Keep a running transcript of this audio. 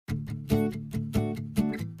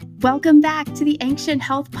Welcome back to the Ancient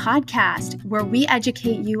Health Podcast, where we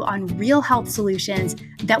educate you on real health solutions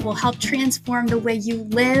that will help transform the way you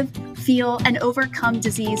live, feel, and overcome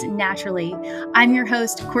disease naturally. I'm your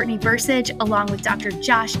host, Courtney Bursage, along with Dr.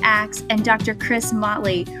 Josh Axe and Dr. Chris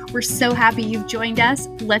Motley. We're so happy you've joined us.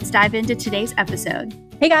 Let's dive into today's episode.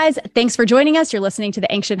 Hey guys, thanks for joining us. You're listening to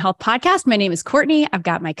the Ancient Health Podcast. My name is Courtney. I've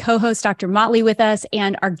got my co-host, Dr. Motley, with us,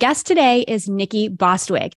 and our guest today is Nikki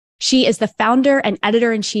Bostwick. She is the founder and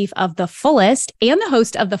editor-in-chief of The Fullest and the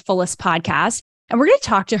host of The Fullest podcast. And we're going to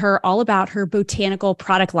talk to her all about her botanical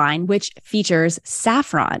product line, which features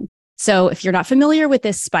saffron. So if you're not familiar with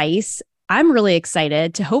this spice, I'm really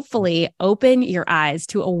excited to hopefully open your eyes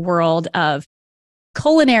to a world of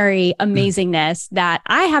culinary amazingness that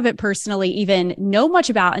I haven't personally even know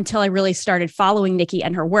much about until I really started following Nikki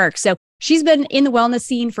and her work. So she's been in the wellness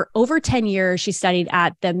scene for over 10 years. She studied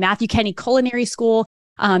at the Matthew Kenny Culinary School.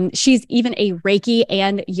 She's even a Reiki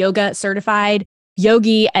and yoga certified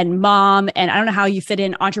yogi and mom. And I don't know how you fit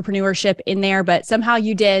in entrepreneurship in there, but somehow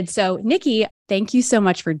you did. So Nikki, thank you so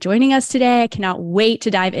much for joining us today. I cannot wait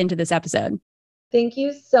to dive into this episode. Thank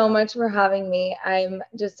you so much for having me. I'm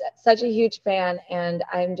just such a huge fan, and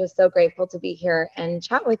I'm just so grateful to be here and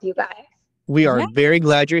chat with you guys. We are very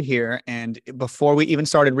glad you're here. And before we even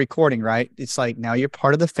started recording, right? It's like now you're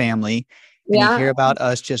part of the family and you hear about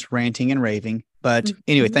us just ranting and raving. But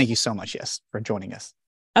anyway, thank you so much, for joining us.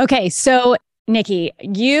 Okay, so Nikki,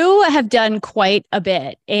 you have done quite a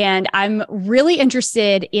bit, and I'm really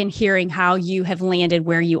interested in hearing how you have landed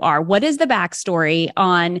where you are. What is the backstory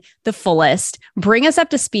on The Fullest? Bring us up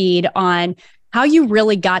to speed on how you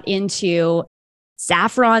really got into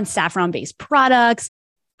saffron-based products.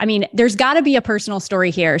 I mean, there's got to be a personal story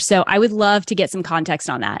here. So I would love to get some context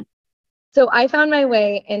on that. So I found my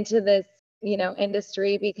way into this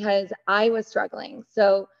industry because I was struggling.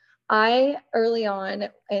 So I, early on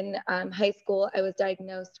in high school, I was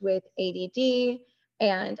diagnosed with ADD.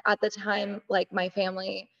 And at the time, like, my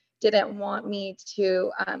family didn't want me to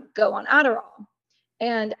go on Adderall.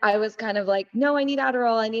 And I was kind of like, no, I need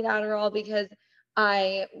Adderall because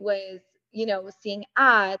I was, seeing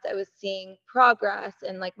ads, I was seeing progress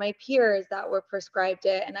and like my peers that were prescribed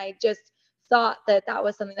it. And I just thought that that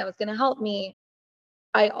was something that was going to help me.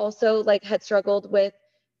 I also had struggled with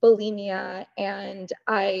bulimia, and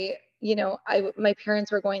my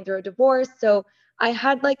parents were going through a divorce. So I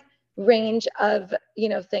had range of,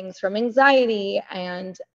 things from anxiety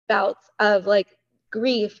and bouts of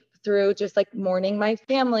grief through just mourning my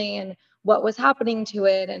family and what was happening to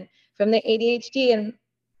it, and from the ADHD. And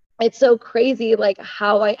it's so crazy,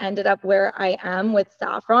 how I ended up where I am with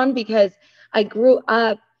saffron, because I grew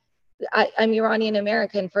up, I'm Iranian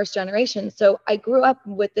American, first generation. So I grew up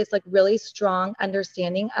with this really strong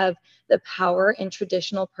understanding of the power in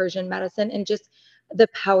traditional Persian medicine and just the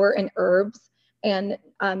power in herbs and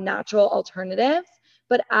natural alternatives.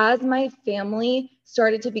 But as my family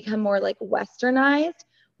started to become more westernized,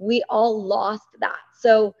 we all lost that.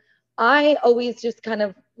 So I always just kind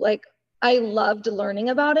of I loved learning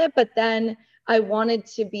about it, but then I wanted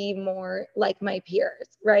to be more like my peers,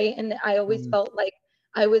 right? And I always felt like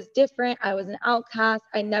I was different. I was an outcast.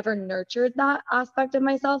 I never nurtured that aspect of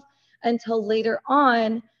myself until later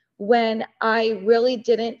on, when I really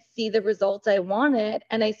didn't see the results I wanted.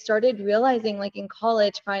 And I started realizing in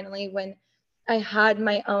college, finally, when I had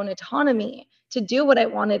my own autonomy to do what I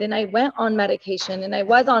wanted, and I went on medication, and I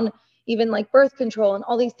was on even birth control and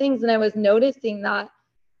all these things. And I was noticing that,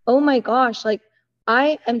 oh my gosh,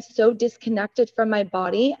 I am so disconnected from my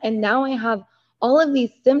body. And now I have all of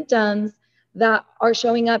these symptoms that are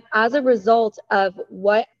showing up as a result of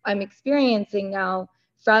what I'm experiencing now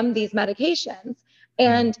from these medications.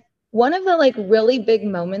 And one of the really big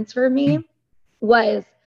moments for me was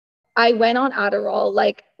I went on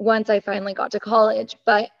Adderall once I finally got to college,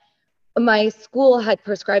 but my school had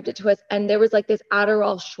prescribed it to us, and there was this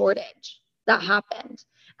Adderall shortage that happened.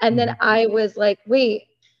 And then I was like, wait,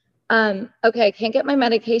 okay, I can't get my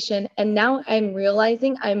medication. And now I'm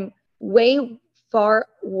realizing I'm way far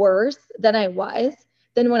worse than I was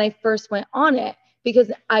than when I first went on it,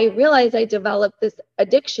 because I realized I developed this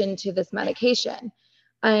addiction to this medication.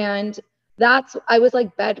 And I was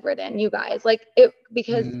bedridden, you guys,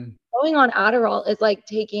 because going on Adderall is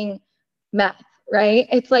taking meth, right?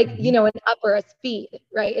 It's an upper, a speed,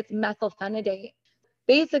 right? It's methylphenidate.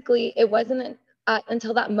 Basically, it wasn't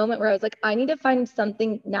until that moment where I was like, I need to find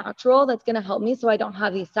something natural that's going to help me so I don't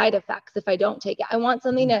have these side effects if I don't take it. I want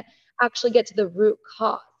something to actually get to the root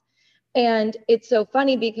cause. And it's so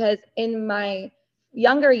funny because in my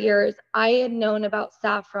younger years, I had known about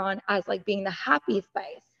saffron as being the happy spice.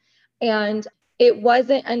 And it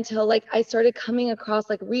wasn't until like I started coming across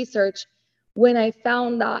like research when I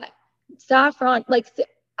found that saffron, like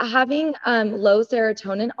having low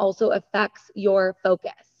serotonin also affects your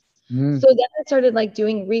focus. So then I started like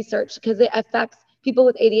doing research because it affects people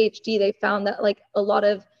with ADHD. They found that like a lot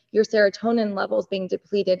of your serotonin levels being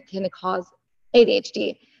depleted can cause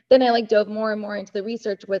ADHD. Then I like dove more and more into the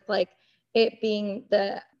research with like it being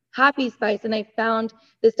the happy spice. And I found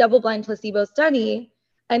this double-blind placebo study,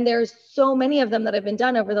 and there's so many of them that have been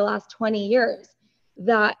done over the last 20 years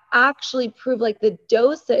that actually prove like the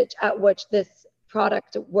dosage at which this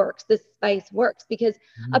product works, this spice works. Because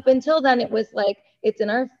up until then it was like, it's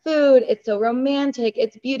in our food, it's so romantic,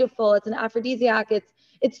 it's beautiful, it's an aphrodisiac,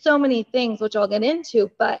 it's so many things, which I'll get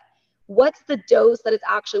into, but what's the dose that is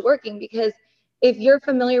actually working? Because if you're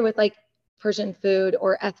familiar with like Persian food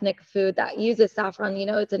or ethnic food that uses saffron, you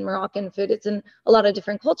know, it's in Moroccan food, it's in a lot of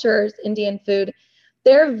different cultures, Indian food,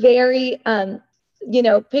 they're very, you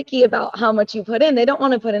know, picky about how much you put in. They don't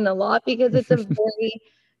want to put in a lot because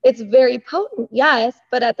it's very potent, yes,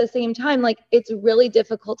 but at the same time, like it's really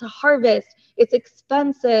difficult to harvest. It's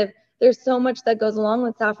expensive. There's so much that goes along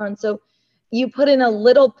with saffron. So you put in a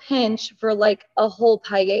little pinch for like a whole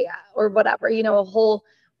paella or whatever, you know, a whole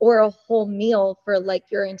meal for like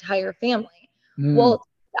your entire family. Well,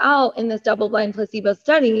 out in this double-blind placebo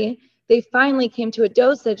study, they finally came to a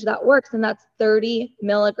dosage that works, and that's 30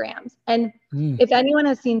 milligrams. And if anyone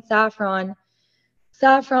has seen saffron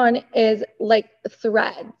is like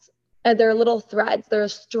threads, and they're little threads, they're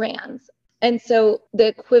strands. And so the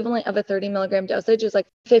equivalent of a 30 milligram dosage is like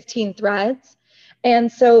 15 threads.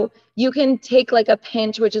 And so you can take like a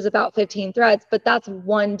pinch, which is about 15 threads, but that's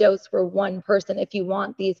one dose for one person if you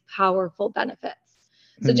want these powerful benefits.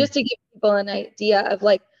 So just to give people an idea of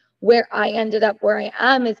like where I ended up where I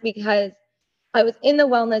am is because I was in the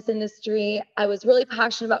wellness industry. I was really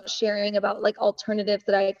passionate about sharing about like alternatives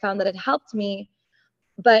that I had found that had helped me,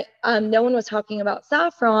 but no one was talking about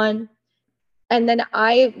saffron. And then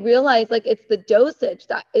I realized like it's the dosage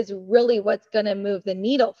that is really what's going to move the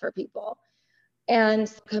needle for people.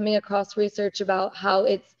 And coming across research about how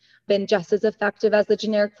it's been just as effective as the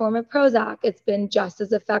generic form of Prozac. It's been just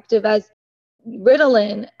as effective as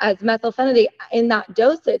Ritalin, as methylphenidate in that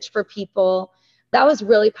dosage for people. That was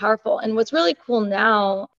really powerful. And what's really cool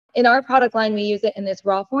now, in our product line, we use it in this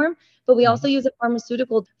raw form, but we also use a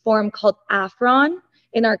pharmaceutical form called Saffron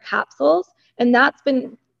in our capsules. And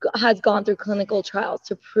has gone through clinical trials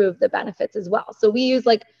to prove the benefits as well. So we use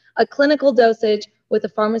like a clinical dosage with a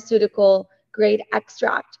pharmaceutical grade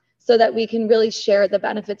extract so that we can really share the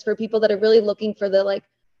benefits for people that are really looking for the like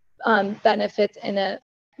benefits in a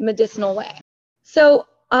medicinal way. So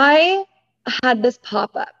I had this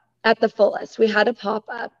pop-up at the Fullest. We had a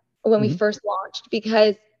pop-up when we first launched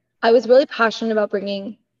because I was really passionate about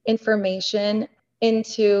bringing information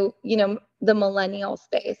into, you know, the millennial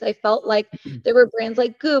space. I felt like there were brands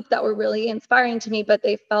like Goop that were really inspiring to me, but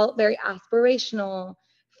they felt very aspirational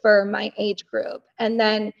for my age group. And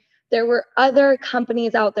then there were other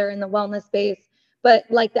companies out there in the wellness space, but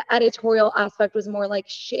like the editorial aspect was more like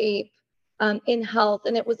shape in health.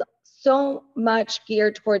 And it was so much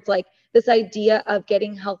geared towards like this idea of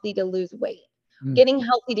getting healthy to lose weight, getting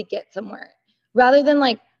healthy to get somewhere, rather than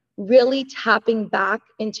like really tapping back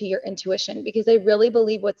into your intuition. Because I really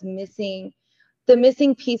believe what's missing, the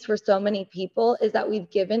missing piece for so many people is that we've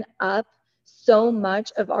given up so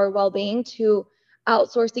much of our well-being to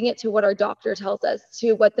outsourcing it to what our doctor tells us,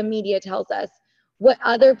 to what the media tells us, what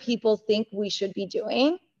other people think we should be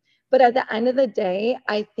doing. But at the end of the day,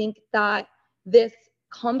 I think that this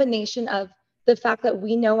combination of the fact that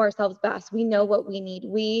we know ourselves best, we know what we need,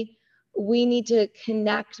 we need to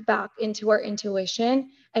connect back into our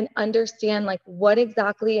intuition and understand like what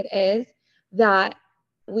exactly it is that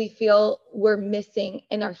we feel we're missing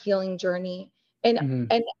in our healing journey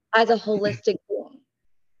and as a holistic being.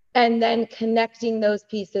 And then connecting those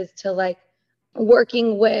pieces to like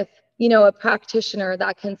working with, you know, a practitioner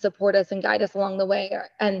that can support us and guide us along the way,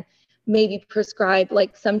 and maybe prescribe,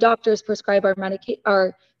 like some doctors prescribe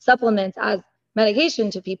our supplements as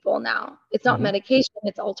medication to people now. It's not medication,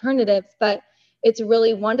 it's alternatives, but it's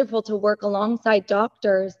really wonderful to work alongside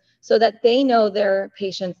doctors so that they know their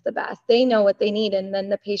patients the best. They know what they need. And then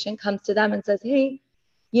the patient comes to them and says, hey,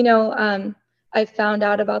 you know, I found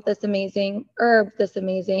out about this amazing herb, this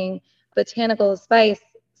amazing botanical spice,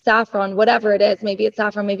 saffron, whatever it is. Maybe it's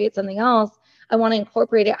saffron, maybe it's something else. I want to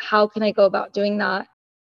incorporate it. How can I go about doing that?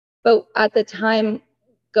 But at the time,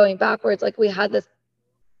 going backwards, like we had this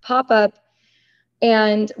pop-up,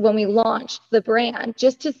 and when we launched the brand,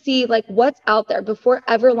 just to see like what's out there before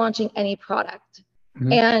ever launching any product.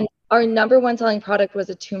 And our number one selling product was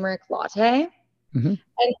a turmeric latte. Mm-hmm.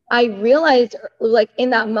 And I realized, like, in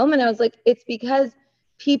that moment, I was like, it's because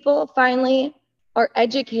people finally are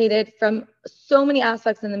educated from so many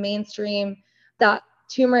aspects in the mainstream that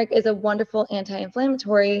turmeric is a wonderful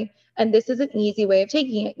anti-inflammatory. And this is an easy way of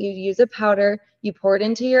taking it. You use a powder, you pour it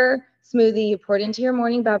into your smoothie, you pour it into your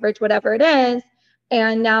morning beverage, whatever it is.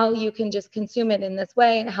 And now you can just consume it in this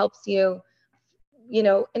way. And it helps you,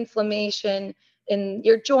 inflammation in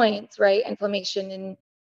your joints, right? Inflammation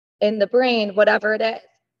in the brain, whatever it is.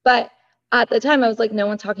 But at the time I was like, no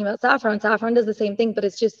one's talking about saffron. Saffron does the same thing, but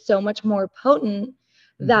it's just so much more potent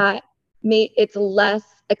that it's less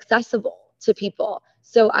accessible to people.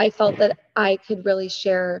 So I felt that I could really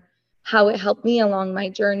share how it helped me along my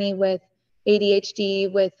journey with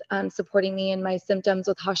ADHD, with supporting me in my symptoms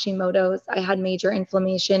with Hashimoto's. I had major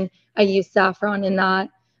inflammation. I used saffron in that.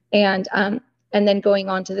 And then going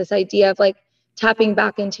on to this idea of like tapping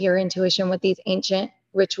back into your intuition with these ancient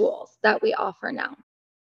rituals that we offer now.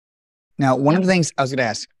 Now, one of the things I was going to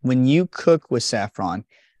ask, when you cook with saffron,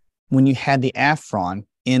 when you had the Saffron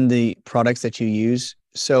in the products that you use,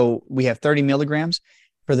 so we have 30 milligrams.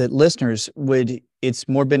 For the listeners, it's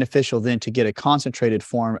more beneficial than to get a concentrated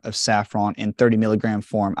form of saffron in 30 milligram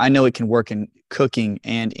form. I know it can work in cooking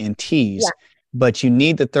and in teas, but you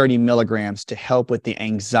need the 30 milligrams to help with the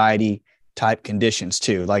anxiety type conditions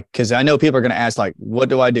too. Like, because I know people are going to ask, like, what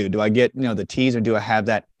do I do? Do I get, the teas, or do I have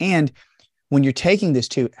that? And when you're taking this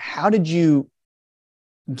too, how did you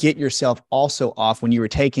get yourself also off when you were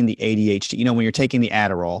taking the ADHD, when you're taking the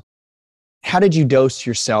Adderall? How did you dose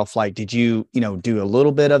yourself? Like, did you, do a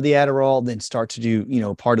little bit of the Adderall, then start to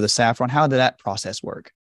do, part of the saffron? How did that process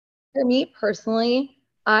work? For me personally,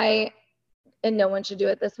 and no one should do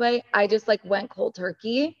it this way, I just like went cold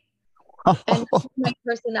turkey. And that's my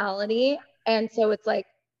personality. And so it's like,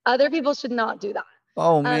 other people should not do that.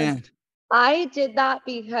 Oh man. I did that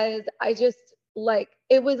because I just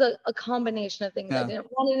it was a combination of things. Yeah. I didn't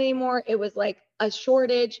want it anymore. It was like a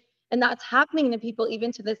shortage, and that's happening to people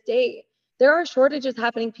even to this day. There are shortages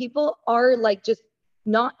happening. People are like just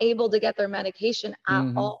not able to get their medication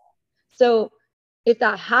at all. So if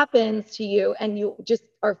that happens to you and you just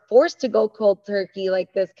are forced to go cold turkey,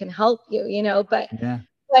 like this can help you,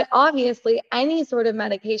 But obviously, any sort of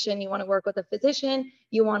medication, you want to work with a physician,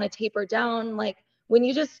 you want to taper down. Like when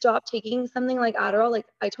you just stop taking something like Adderall, like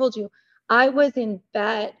I told you, I was in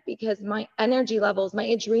bed because my energy levels, my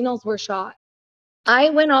adrenals were shot. I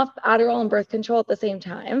went off Adderall and birth control at the same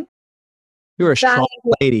time. You're a strong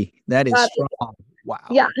lady. That is strong. Wow.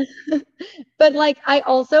 Yeah. But like, I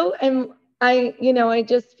also am, I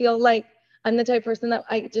just feel like I'm the type of person that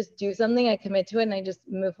I just do something, I commit to it, and I just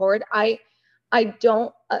move forward. I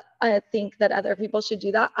don't think that other people should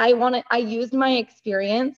do that. I used my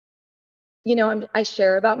experience, I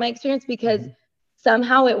share about my experience because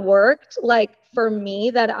somehow it worked. Like for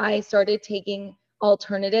me, that I started taking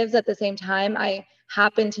alternatives at the same time. I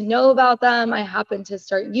happened to know about them. I happened to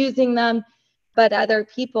start using them. But other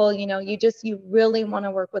people, you really want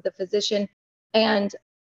to work with a physician. And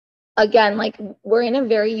again, like we're in a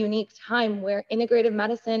very unique time where integrative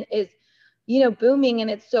medicine is booming, and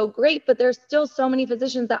it's so great, but there's still so many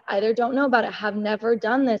physicians that either don't know about it, have never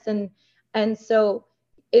done this. And so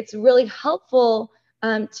it's really helpful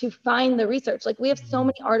to find the research. Like we have so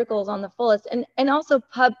many articles on the fullest, and also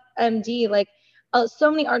PubMD, like so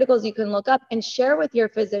many articles you can look up and share with your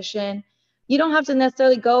physician. You don't have to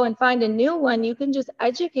necessarily go and find a new one. You can just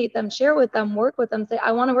educate them, share with them, work with them, say,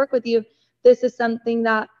 I want to work with you. This is something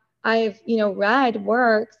that I've, read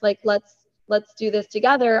works. Like, let's do this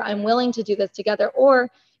together. I'm willing to do this together. Or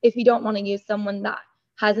if you don't want to use someone that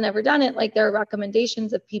has never done it, like there are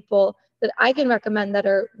recommendations of people that I can recommend that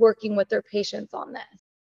are working with their patients on this.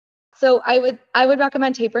 So I would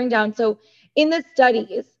recommend tapering down. So in the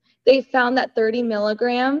studies, they found that 30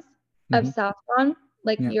 milligrams of saffron,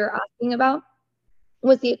 like you're asking about,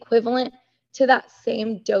 was the equivalent to that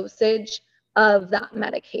same dosage of that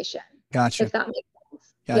medication. Gotcha. If that makes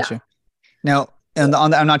sense. Gotcha. Yeah. Now, and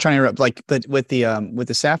I'm not trying to interrupt, like, but with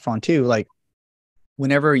the saffron too, like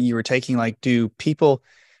whenever you were taking, like,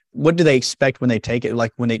 what do they expect when they take it?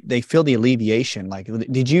 Like when they feel the alleviation, like,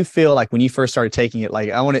 did you feel like when you first started taking it, like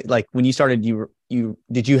when you started,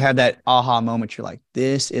 did you have that aha moment? You're like,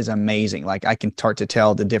 this is amazing. Like I can start to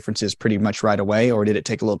tell the differences pretty much right away, or did it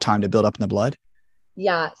take a little time to build up in the blood?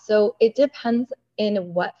 Yeah. So it depends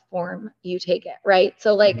in what form you take it. Right.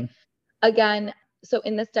 So like, again, so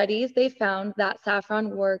in the studies, they found that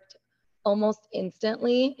saffron worked almost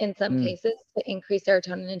instantly in some cases to increase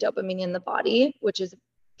serotonin and dopamine in the body, which is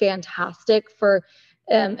fantastic for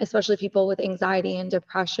especially people with anxiety and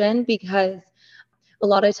depression, because a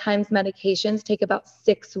lot of times medications take about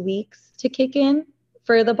 6 weeks to kick in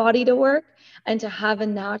for the body to work, and to have a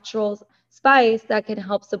natural spice that can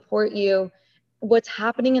help support you. What's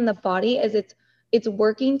happening in the body is it's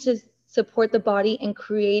working to support the body in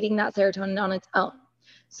creating that serotonin on its own.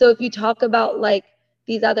 So if you talk about like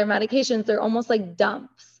these other medications, they're almost like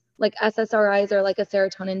dumps. Like SSRIs are like a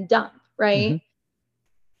serotonin dump, right?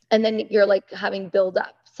 And then you're like having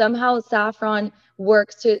buildup. Somehow Saffron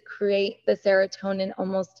works to create the serotonin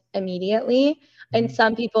almost immediately. And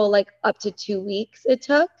some people, like up to 2 weeks it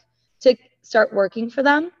took to start working for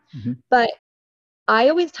them. But I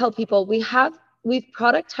always tell people we've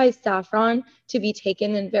productized Saffron to be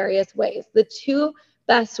taken in various ways. The 2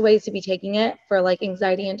 best ways to be taking it for like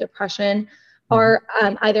anxiety and depression are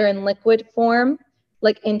either in liquid form,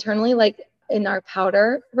 like internally, like in our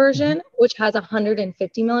powder version, which has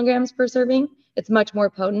 150 milligrams per serving. It's much more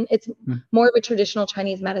potent. It's more of a traditional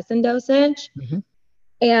Chinese medicine dosage.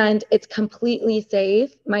 And it's completely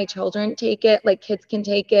safe. My children take it, like kids can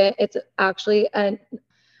take it. It's actually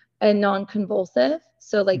a non-convulsive.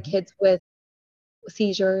 So like kids with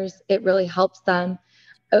seizures, it really helps them.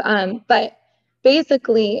 But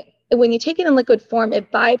basically, when you take it in liquid form,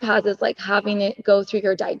 it bypasses like having it go through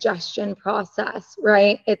your digestion process,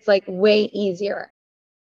 right? It's like way easier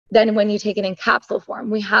than when you take it in capsule form.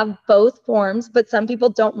 We have both forms, but some people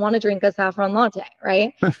don't want to drink a saffron latte,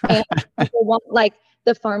 right? And people want like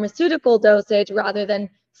the pharmaceutical dosage rather than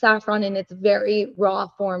saffron in its very raw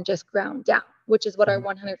form, just ground down, which is what our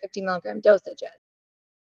 150 milligram dosage is.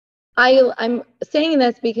 I'm saying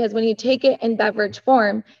this because when you take it in beverage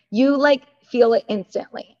form, you like feel it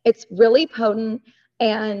instantly. It's really potent,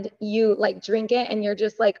 and you like drink it and you're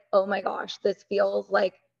just like, oh my gosh, this feels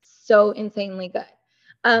like so insanely good.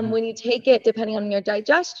 When you take it, depending on your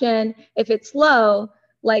digestion, if it's low,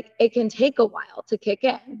 like it can take a while to kick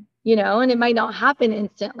in, you know, and it might not happen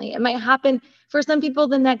instantly. It might happen for some people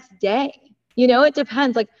the next day. You know, it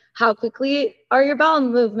depends, like how quickly are your bowel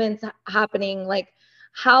movements happening? Like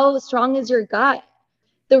how strong is your gut?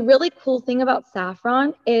 The really cool thing about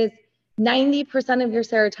saffron is 90% of your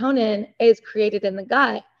serotonin is created in the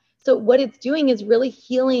gut. So what it's doing is really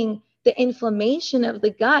healing the inflammation of the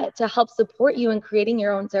gut to help support you in creating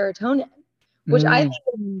your own serotonin, which I think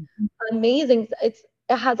is amazing. It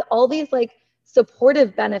has all these like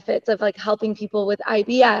supportive benefits of like helping people with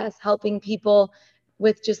IBS, helping people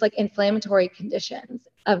with just like inflammatory conditions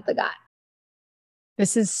of the gut.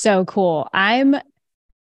 This is so cool. I'm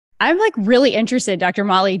like really interested, Dr.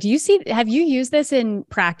 Molly. Have you used this in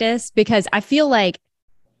practice? Because I feel like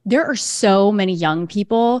there are so many young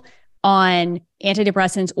people on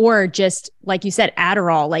antidepressants or just, like you said,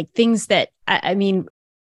 Adderall, like things that, I mean,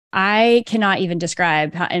 I cannot even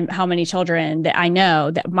describe how many children that I know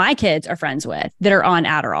that my kids are friends with that are on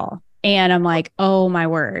Adderall. And I'm like, oh my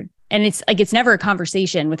word. And it's like, it's never a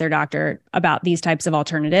conversation with their doctor about these types of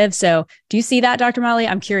alternatives. So do you see that, Dr. Molly?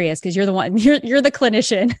 I'm curious because you're the one, you're the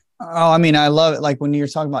clinician. Oh, I mean, I love it. Like when you're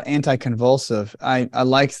talking about anticonvulsive, I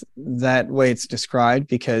like that way it's described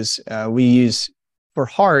because we use for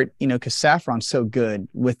heart, you know, because saffron's so good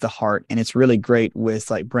with the heart and it's really great with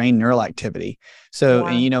like brain neural activity. So,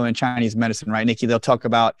 and, you know, in Chinese medicine, right, Nikki, they'll talk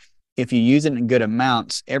about if you use it in good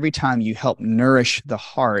amounts, every time you help nourish the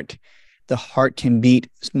heart can beat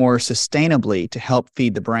more sustainably to help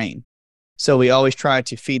feed the brain. So we always try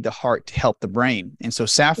to feed the heart to help the brain. And so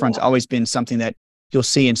saffron's always been something that you'll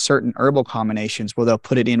see in certain herbal combinations where they'll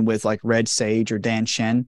put it in with like red sage or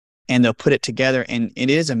danshen, and they'll put it together. And it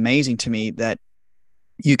is amazing to me that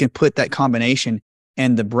you can put that combination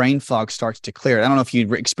and the brain fog starts to clear. I don't know if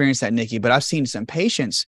you've experienced that, Nikki, but I've seen some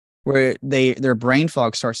patients where their brain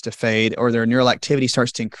fog starts to fade or their neural activity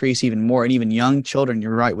starts to increase even more. And even young children,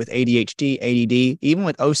 you're right, with ADHD, ADD, even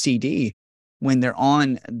with OCD, when they're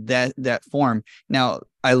on that form. Now,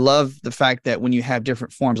 I love the fact that when you have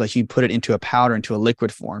different forms, like you put it into a powder, into a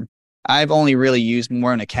liquid form. I've only really used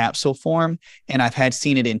more in a capsule form, and I've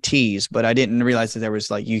seen it in teas, but I didn't realize that there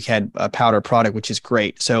was like, you had a powder product, which is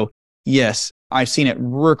great. So yes, I've seen it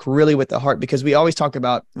work really with the heart, because we always talk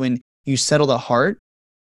about when you settle the heart,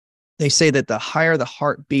 they say that the higher the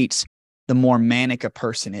heart beats, the more manic a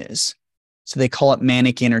person is. So they call it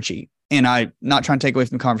manic energy. And I'm not trying to take away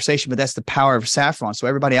from the conversation, but that's the power of saffron. So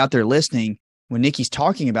everybody out there listening, when Nikki's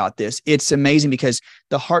talking about this, it's amazing because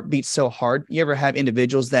the heart beats so hard. You ever have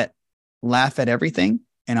individuals that laugh at everything?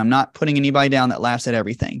 And I'm not putting anybody down that laughs at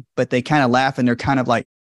everything, but they kind of laugh and they're kind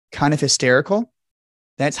of hysterical.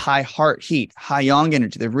 That's high heart heat, high yang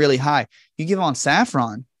energy. They're really high. You give them on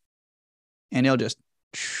saffron and they'll just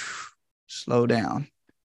slow down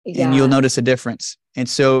and you'll notice a difference. And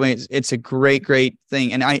so it's a great, great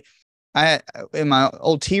thing. And in my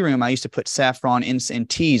old tea room, I used to put saffron in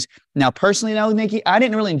teas. Now, personally, though, Nikki, I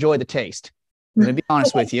didn't really enjoy the taste. I'm gonna be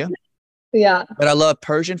honest with you. Yeah. But I love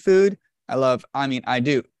Persian food. I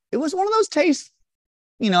do. It was one of those tastes.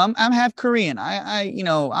 I'm half Korean.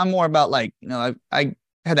 I'm more about like, I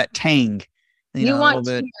have that tang. You a want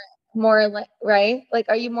little bit more, like, right? Like,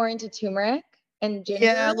 are you more into turmeric and ginger?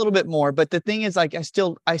 Yeah, a little bit more. But the thing is, like, I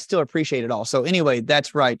still appreciate it all. So anyway,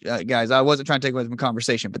 that's right, guys. I wasn't trying to take away from the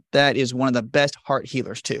conversation, but that is one of the best heart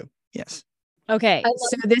healers too. Yes. Okay,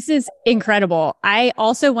 so this is incredible. I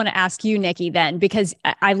also want to ask you, Nikki, then, because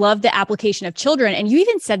I love the application of children. And you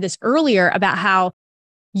even said this earlier about how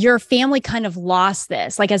your family kind of lost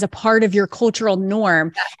this, like as a part of your cultural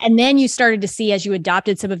norm. And then you started to see, as you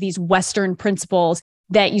adopted some of these Western principles,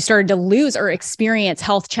 that you started to lose or experience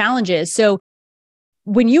health challenges. So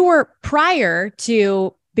when you were prior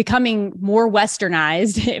to becoming more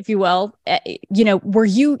westernized, if you will, were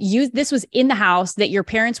you this was in the house that your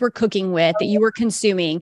parents were cooking with, that you were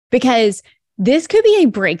consuming? Because this could be a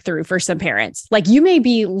breakthrough for some parents. Like, you may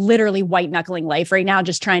be literally white knuckling life right now,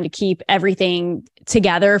 just trying to keep everything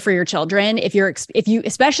together for your children.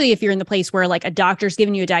 Especially if you're in the place where like a doctor's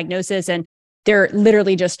giving you a diagnosis and they're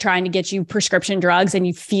literally just trying to get you prescription drugs, and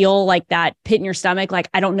you feel like that pit in your stomach, like,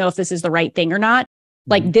 I don't know if this is the right thing or not.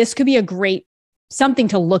 Like, this could be a great something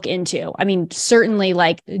to look into. I mean, certainly,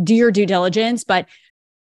 like, do your due diligence, but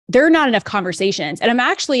there are not enough conversations. And I'm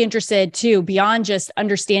actually interested too, beyond just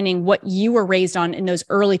understanding what you were raised on in those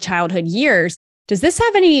early childhood years, does this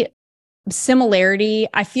have any similarity?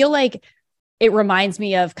 I feel like it reminds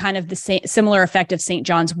me of kind of the similar effect of St.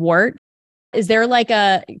 John's wort. Is there like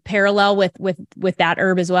a parallel with that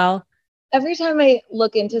herb as well? Every time I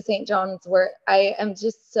look into St. John's wort, I am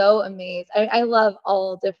just so amazed. I love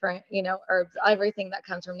all different, herbs, everything that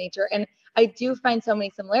comes from nature. And I do find so many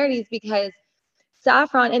similarities because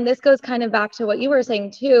saffron, and this goes kind of back to what you were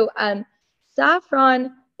saying too,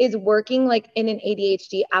 saffron is working like in an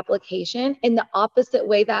ADHD application in the opposite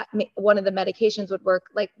way that one of the medications would work,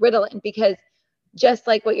 like Ritalin, because just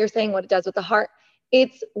like what you're saying, what it does with the heart,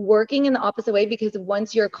 it's working in the opposite way, because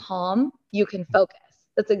once you're calm, you can focus.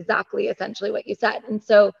 That's exactly essentially what you said. And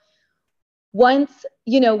so once,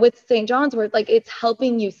 with St. John's wort, like, it's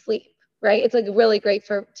helping you sleep, right? It's like really great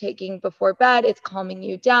for taking before bed. It's calming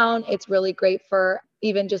you down. It's really great for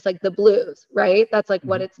even just like the blues, right? That's like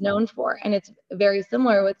what it's known for. And it's very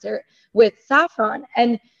similar with saffron.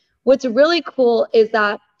 And what's really cool is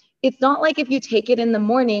that it's not like if you take it in the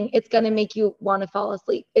morning, it's going to make you want to fall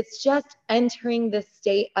asleep. It's just entering this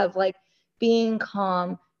state of like being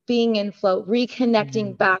calm, being in flow,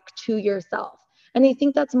 reconnecting back to yourself. And I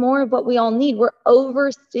think that's more of what we all need. We're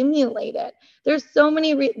overstimulated. There's so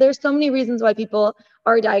many reasons why people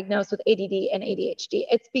are diagnosed with ADD and ADHD.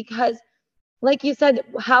 It's because, like you said,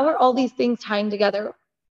 how are all these things tying together?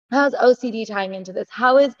 How's OCD tying into this?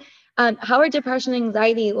 How are depression and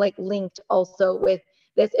anxiety like linked also with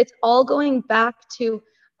this? It's all going back to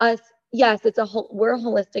us. Yes, we're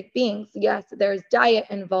holistic beings. Yes, there's diet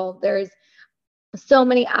involved. There's so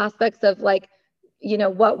many aspects of like,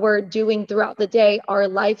 what we're doing throughout the day, our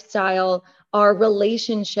lifestyle, our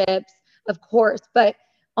relationships, of course. But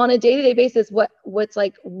on a day-to-day basis, what's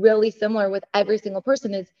like really similar with every single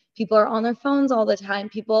person is people are on their phones all the time.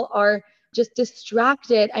 People are just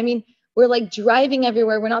distracted. I mean, we're like driving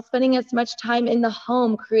everywhere. We're not spending as much time in the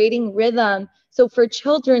home creating rhythm. So for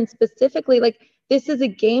children specifically, like, this is a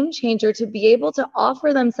game changer to be able to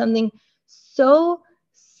offer them something so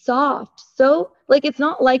soft. So like, it's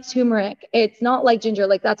not like turmeric. It's not like ginger.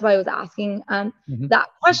 Like, that's why I was asking that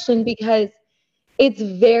question, because it's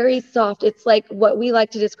very soft. It's like what we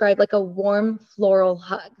like to describe like a warm floral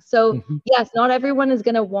hug. So yes, not everyone is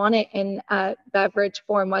going to want it in a beverage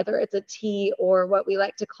form, whether it's a tea or what we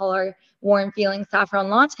like to call our warm feeling saffron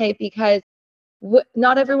latte, because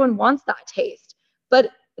not everyone wants that taste. But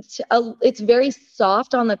it's very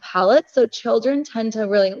soft on the palate. So children tend to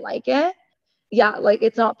really like it. Yeah, like,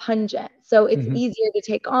 it's not pungent. So it's easier to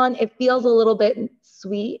take on. It feels a little bit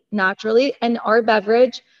sweet naturally. And our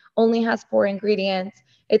beverage only has 4 ingredients.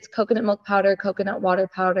 It's coconut milk powder, coconut water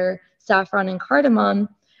powder, saffron, and cardamom.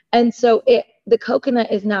 And so the coconut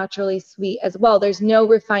is naturally sweet as well. There's no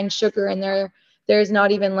refined sugar in there. There's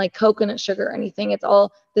not even like coconut sugar or anything. It's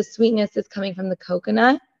all the sweetness is coming from the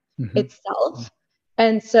coconut itself.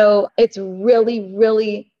 And so it's really,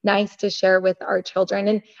 really nice to share with our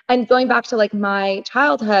children. And going back to like my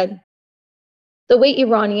childhood, the way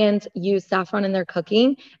Iranians use saffron in their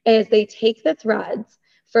cooking is they take the threads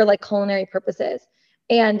for like culinary purposes.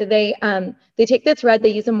 And they take the thread, they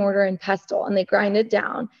use a mortar and pestle, and they grind it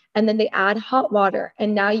down. And then they add hot water.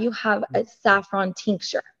 And now you have a saffron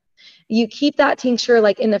tincture. you keep that tincture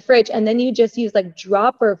like in the fridge, and then you just use like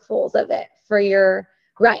dropperfuls of it for your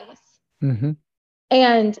rice. Mm-hmm.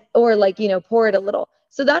 And, or like, pour it a little.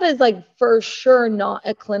 So that is like for sure not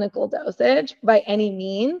a clinical dosage by any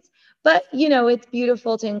means, but it's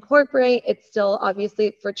beautiful to incorporate. It's still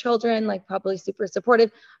obviously for children, like probably super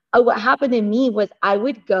supportive. What happened to me was I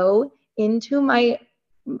would go into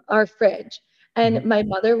our fridge, and my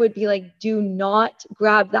mother would be like, do not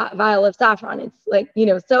grab that vial of saffron. It's like,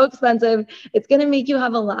 so expensive. It's going to make you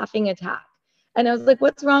have a laughing attack. And I was like,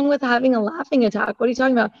 what's wrong with having a laughing attack? What are you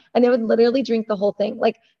talking about? And they would literally drink the whole thing.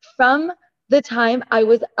 Like from the time I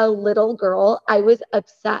was a little girl, I was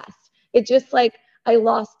obsessed. It just like, I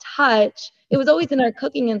lost touch. It was always in our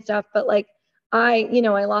cooking and stuff, but like I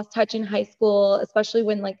lost touch in high school, especially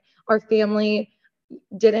when like our family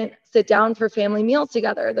didn't sit down for family meals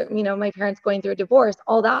together. My parents going through a divorce,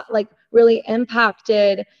 all that like really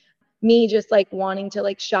impacted me, just like wanting to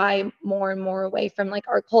like shy more and more away from like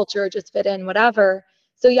our culture, just fit in, whatever.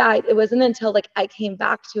 So yeah, it wasn't until like I came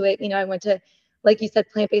back to it. I went to, like you said,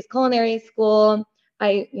 plant-based culinary school.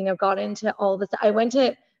 I, got into all this. I went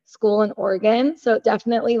to school in Oregon. So it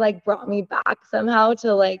definitely like brought me back somehow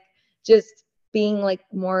to like just being like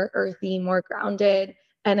more earthy, more grounded.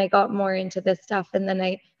 And I got more into this stuff. And then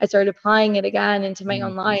I started applying it again into my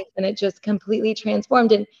own life, and it just completely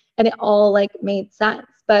transformed, and it all like made sense.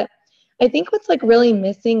 But I think what's like really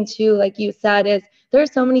missing too, like you said, is there are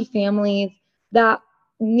so many families that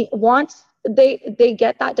they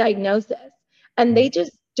get that diagnosis and they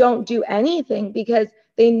just don't do anything because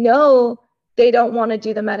they know they don't want to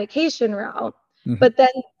do the medication route, but then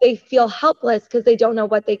they feel helpless because they don't know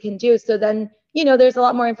what they can do. So then, there's a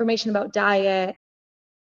lot more information about diet,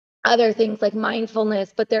 other things like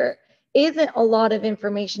mindfulness, but there isn't a lot of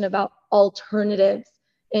information about alternatives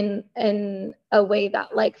in a way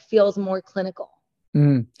that like feels more clinical.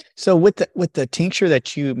 So with the tincture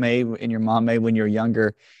that you made and your mom made when you were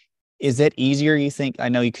younger, is that easier, you think? I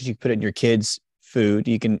know because you put it in your kids' food,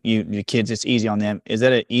 your kids, it's easy on them. Is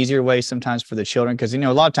that an easier way sometimes for the children? Because a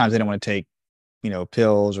lot of times they don't want to take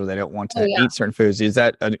pills, or they don't want to eat certain foods. Is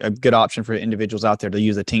that a good option for individuals out there to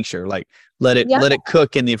use a tincture, like let it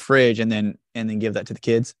cook in the fridge and then give that to the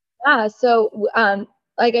kids? Yeah. So,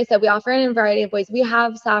 like I said, we offer it in a variety of ways. We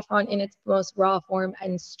have saffron in its most raw form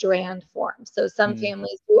and strand form. So some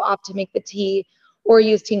families do opt to make the tea or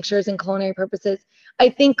use tinctures in culinary purposes. I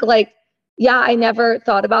think like, yeah, I never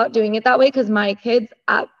thought about doing it that way because my kids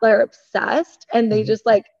they're obsessed, and they just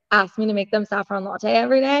like ask me to make them saffron latte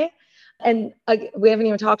every day. And we haven't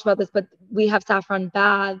even talked about this, but we have saffron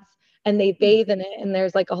baths, and they bathe in it, and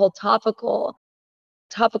there's like a whole topical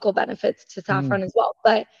benefits to saffron as well.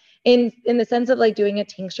 But in the sense of like doing a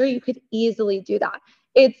tincture, you could easily do that.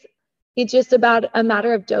 It's just about a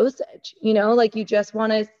matter of dosage, like you just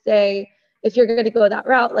want to say, if you're going to go that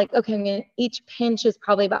route, like, okay, each pinch is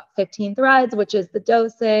probably about 15 threads, which is the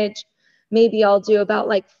dosage. Maybe I'll do about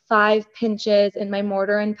like 5 pinches in my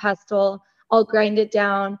mortar and pestle. I'll grind it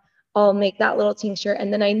down. I'll make that little tincture.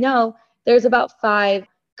 And then I know there's about 5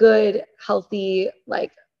 good, healthy,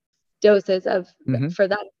 like doses for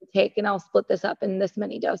that to take. And I'll split this up in this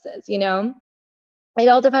many doses, It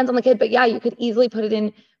all depends on the kid, but yeah, you could easily put it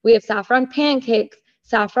in. We have saffron pancakes,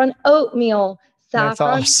 saffron oatmeal,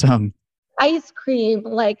 saffron That's awesome. ice cream.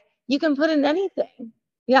 Like you can put in anything.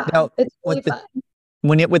 Yeah. Now, it's really fun.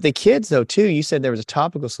 With the kids though, too, you said there was a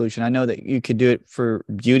topical solution. I know that you could do it for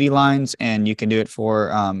beauty lines, and you can do it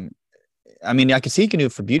for, I can see you can do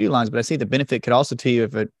it for beauty lines, but I see the benefit could also to you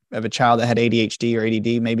if a child that had ADHD or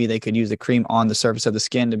ADD, maybe they could use the cream on the surface of the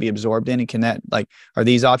skin to be absorbed in. And can that, like, are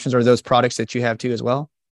these options, or are those products that you have too as well?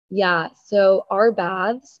 Yeah. So our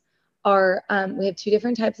baths are, we have 2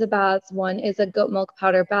 different types of baths. One is a goat milk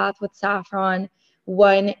powder bath with saffron.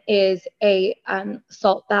 One is a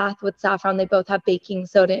salt bath with saffron. They both have baking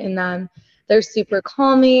soda in them. They're super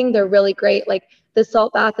calming. They're really great. Like the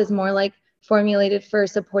salt bath is more like formulated for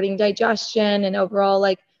supporting digestion and overall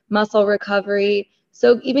like muscle recovery.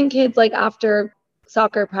 So even kids like after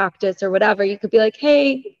soccer practice or whatever, you could be like,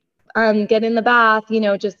 hey, get in the bath,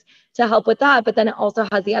 just to help with that. But then it also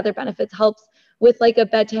has the other benefits, helps with like a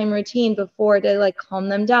bedtime routine before, to like calm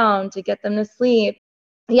them down, to get them to sleep.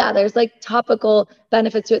 Yeah, there's like topical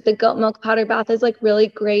benefits to it. The goat milk powder bath is like really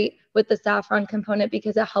great with the saffron component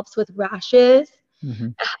because it helps with rashes,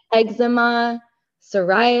 eczema,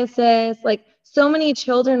 psoriasis. Like so many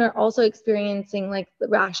children are also experiencing like the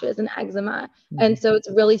rashes and eczema. And so it's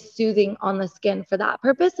really soothing on the skin for that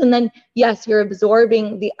purpose. And then, yes, you're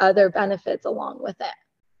absorbing the other benefits along with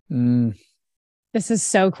it. This is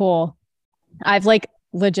so cool. I've like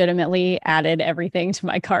legitimately added everything to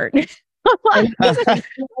my cart.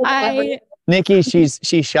 Nikki, she's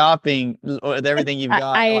shopping with everything you've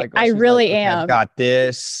got. I really am. I've got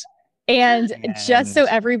this. And just so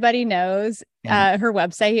everybody knows, her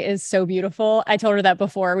website is so beautiful. I told her that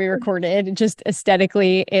before we recorded. Just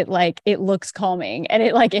aesthetically, it looks calming, and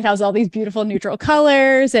it has all these beautiful neutral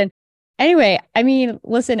colors. And anyway, I mean,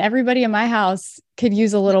 listen, everybody in my house could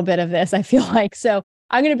use a little bit of this, I feel like. So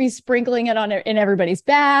I'm going to be sprinkling it in everybody's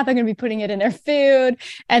bath. I'm going to be putting it in their food.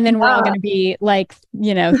 And then we're all going to be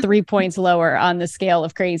 3 points lower on the scale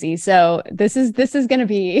of crazy. So this is going to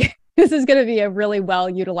be a really well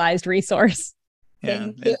utilized resource. Yeah,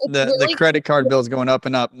 the credit card bill is going up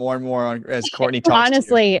and up more and more as Courtney talks.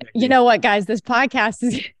 Honestly, you know what, guys? This podcast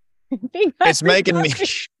is it's making me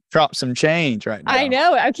drop some change right now. I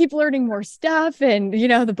know. I keep learning more stuff, and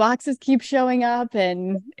the boxes keep showing up,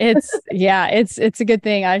 and it's a good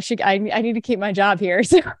thing. I need to keep my job here.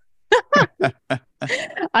 So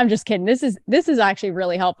I'm just kidding. This is actually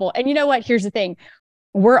really helpful. And you know what? Here's the thing.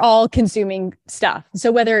 We're all consuming stuff.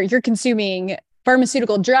 So whether you're consuming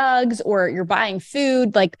pharmaceutical drugs or you're buying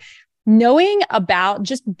food, like knowing about,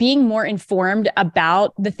 just being more informed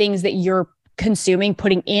about the things that you're consuming,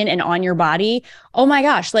 putting in and on your body. Oh my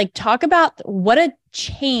gosh, talk about what a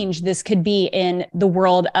change this could be in the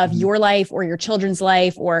world of your life or your children's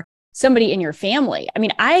life or somebody in your family. I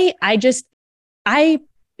mean, I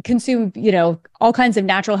consume, all kinds of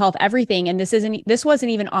natural health, everything. And this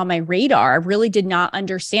wasn't even on my radar. I really did not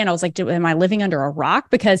understand. I was like, am I living under a rock?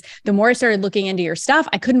 Because the more I started looking into your stuff,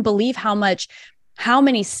 I couldn't believe how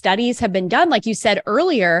many studies have been done. Like you said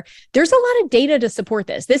earlier, there's a lot of data to support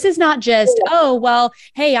this. This is not just, oh, well,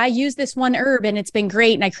 hey, I use this one herb and it's been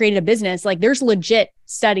great and I created a business. Like there's legit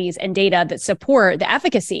studies and data that support the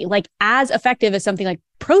efficacy, like as effective as something like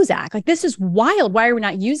Prozac. Like this is wild. Why are we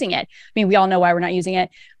not using it? I mean, we all know why we're not using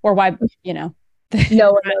it, or why, no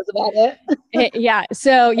one knows about it. Yeah.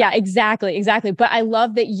 So yeah, exactly. But I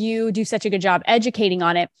love that you do such a good job educating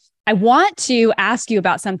on it. I want to ask you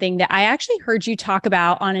about something that I actually heard you talk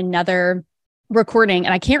about on another recording,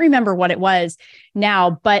 and I can't remember what it was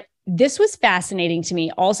now, but this was fascinating to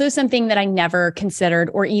me. Also something that I never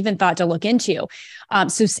considered or even thought to look into.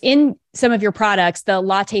 So in some of your products, the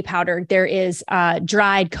latte powder, there is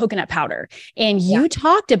dried coconut powder. And you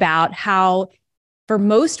talked about how for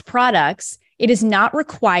most products, it is not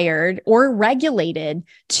required or regulated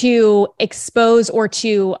to expose or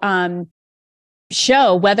to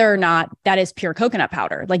show whether or not that is pure coconut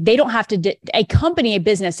powder. Like they don't have to, a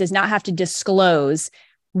business does not have to disclose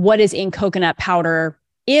what is in coconut powder.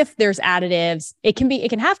 If there's additives, it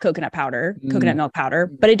can have coconut powder, coconut milk powder,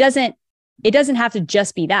 but it doesn't have to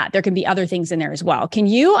just be that. There can be other things in there as well. Can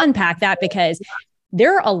you unpack that? Because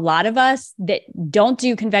there are a lot of us that don't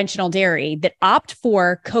do conventional dairy that opt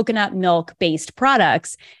for coconut milk based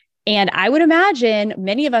products. And I would imagine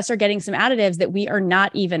many of us are getting some additives that we are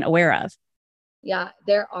not even aware of. Yeah,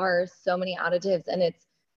 there are so many additives, and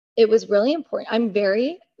it was really important. I'm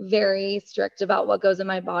very, very strict about what goes in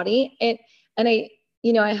my body. And I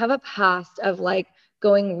have a past of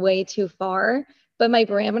going way too far, but my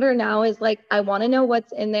parameter now is I want to know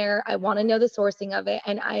what's in there. I want to know the sourcing of it.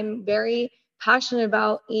 And I'm very passionate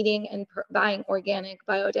about eating and buying organic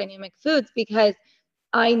biodynamic foods, because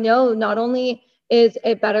I know not only is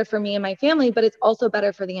it better for me and my family, but it's also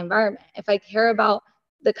better for the environment. If I care about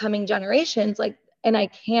the coming generations, and I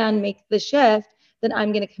can make the shift, then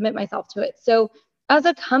I'm going to commit myself to it. So as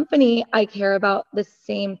a company, I care about the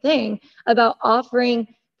same thing, about offering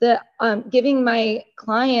giving my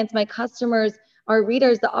clients, my customers, our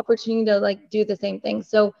readers, the opportunity to do the same thing.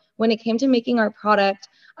 So when it came to making our product,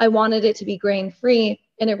 I wanted it to be grain-free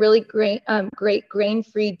and a really great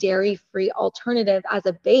grain-free, dairy-free alternative as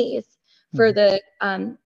a base for the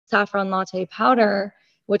Saffron latte powder,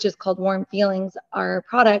 which is called Warm Feelings, our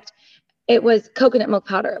product. It was coconut milk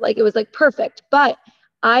powder. It was perfect. But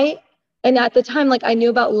and at the time, I knew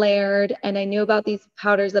about Laird and I knew about these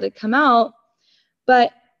powders that had come out,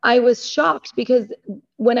 but I was shocked because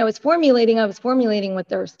when I was formulating with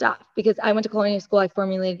their stuff, because I went to culinary school, I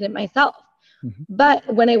formulated it myself. But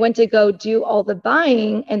when I went to go do all the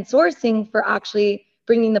buying and sourcing for actually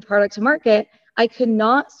bringing the product to market, I could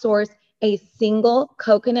not source a single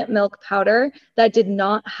coconut milk powder that did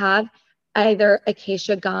not have either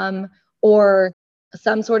acacia gum or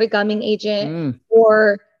some sort of gumming agent,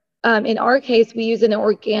 or in our case, we use an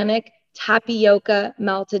organic tapioca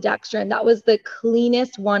maltodextrin. That was the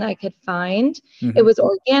cleanest one I could find. It was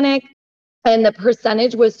organic, and the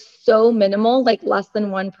percentage was so minimal, less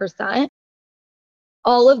than 1%.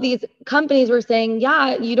 All of these companies were saying,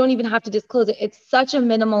 yeah, you don't even have to disclose it. It's such a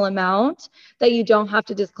minimal amount that you don't have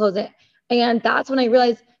to disclose it. And that's when I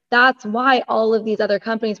realized that's why all of these other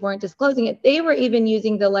companies weren't disclosing it. They were even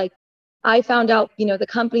using the like, I found out, the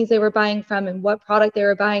companies they were buying from and what product they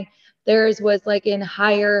were buying. Theirs was like in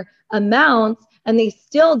higher amounts and they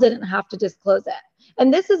still didn't have to disclose it.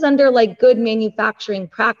 And this is under like good manufacturing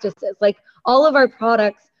practices. Like all of our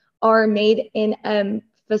products are made in a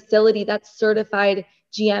facility that's certified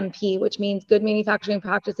GMP, which means good manufacturing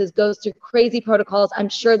practices, goes through crazy protocols. I'm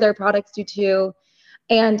sure their products do too.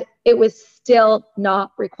 And it was still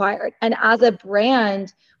not required. And as a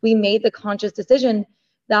brand, we made the conscious decision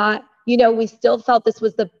that, we still felt this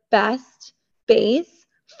was the best base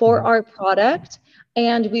for our product.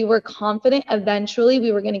 And we were confident eventually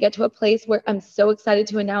we were going to get to a place where I'm so excited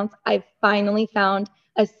to announce I finally found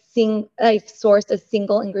I sourced a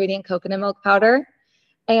single ingredient coconut milk powder.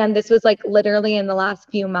 And this was like literally in the last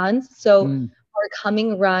few months. So our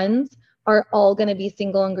coming runs are all going to be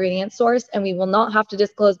single ingredient sourced, and we will not have to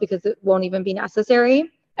disclose because it won't even be necessary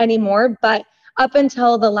anymore. But up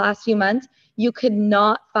until the last few months, you could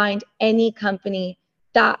not find any company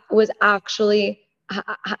that was actually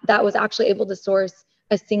able to source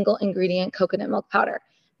a single ingredient coconut milk powder.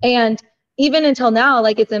 And even until now,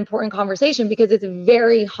 like it's an important conversation because it's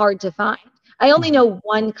very hard to find. I only know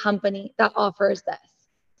one company that offers this,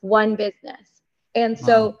 one business. And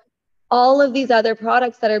so all of these other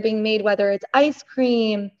products that are being made, whether it's ice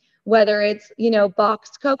cream, whether it's,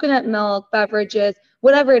 boxed coconut milk beverages,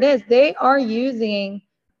 whatever it is, they are using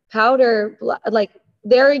powder, like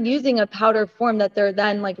they're using a powder form that they're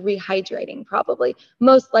then like rehydrating probably,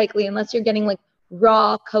 most likely, unless you're getting like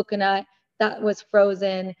raw coconut that was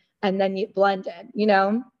frozen and then you blended,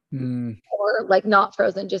 or like not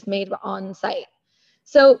frozen, just made on site.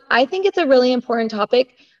 So I think it's a really important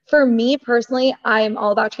topic. For me personally, I'm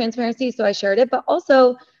all about transparency, so I shared it, but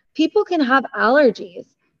also people can have allergies.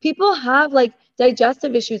 People have like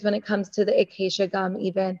digestive issues when it comes to the acacia gum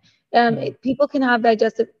even. People can have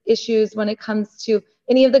digestive issues when it comes to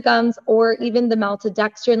any of the gums or even the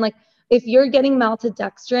maltodextrin. Like if you're getting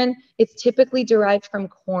maltodextrin, it's typically derived from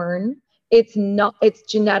corn. It's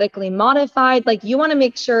genetically modified. Like you want to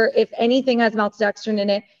make sure if anything has maltodextrin in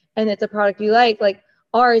it and it's a product you like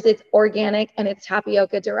ours, it's organic and it's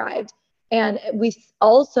tapioca derived. And we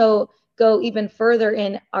also go even further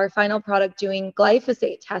in our final product doing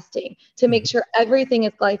glyphosate testing to make sure everything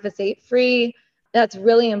is glyphosate free. That's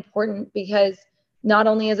really important because not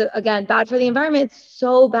only is it, again, bad for the environment, it's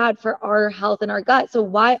so bad for our health and our gut. So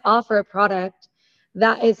why offer a product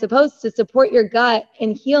that is supposed to support your gut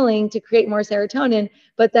and healing to create more serotonin,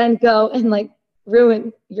 but then go and like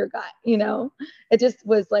ruin your gut, It just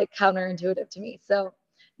was like counterintuitive to me. So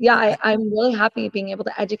yeah, I'm really happy being able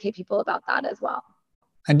to educate people about that as well.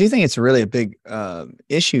 I do think it's really a big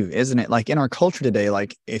issue, isn't it? Like in our culture today,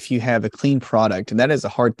 like if you have a clean product, and that is a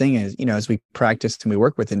hard thing as we practice and we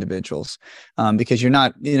work with individuals, because you're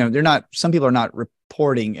not, some people are not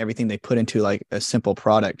reporting everything they put into like a simple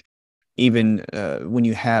product, even when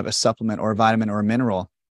you have a supplement or a vitamin or a mineral.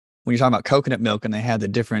 When you're talking about coconut milk and they have the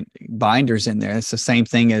different binders in there, it's the same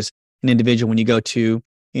thing as an individual when you go to,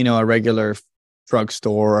 a regular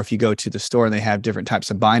drugstore, or if you go to the store and they have different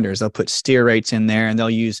types of binders, they'll put stearates in there and they'll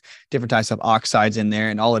use different types of oxides in there.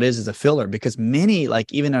 And all it is a filler, because many,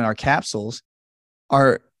 like even in our capsules,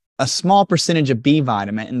 are a small percentage of B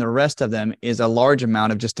vitamin and the rest of them is a large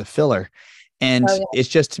amount of just a filler. And it's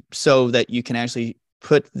just so that you can actually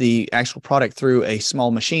put the actual product through a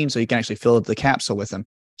small machine so you can actually fill up the capsule with them.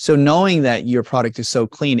 So knowing that your product is so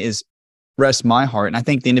clean rests my heart. And I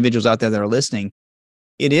think the individuals out there that are listening,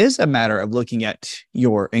 it is a matter of looking at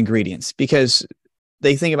your ingredients, because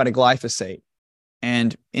they think about a glyphosate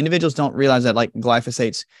and individuals don't realize that like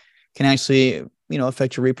glyphosates can actually,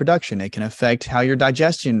 affect your reproduction. It can affect how your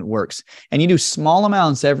digestion works. And you do small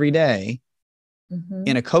amounts every day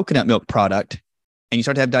in a coconut milk product and you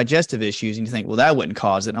start to have digestive issues and you think, well, that wouldn't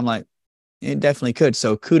cause it. And I'm like, it definitely could.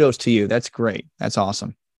 So kudos to you. That's great. That's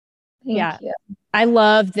awesome. Thank you. I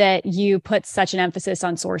love that you put such an emphasis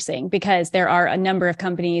on sourcing, because there are a number of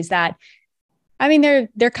companies that,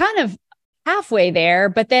 they're kind of halfway there,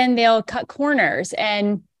 but then they'll cut corners,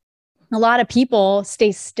 and a lot of people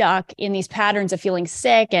stay stuck in these patterns of feeling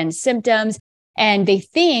sick and symptoms. And they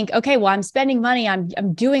think, okay, well, I'm spending money, I'm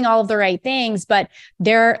doing all of the right things, but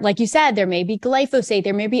there, like you said, there may be glyphosate,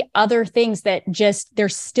 there may be other things that they're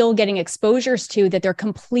still getting exposures to that they're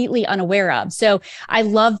completely unaware of. So I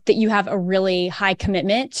love that you have a really high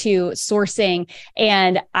commitment to sourcing.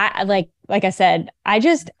 And I like I said,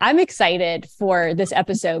 I'm excited for this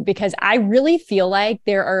episode because I really feel like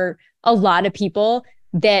there are a lot of people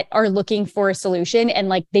that are looking for a solution and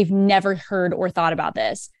like they've never heard or thought about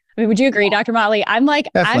this. mean, would you agree, Dr. Motley? I'm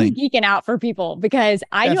Definitely. geeking out for people because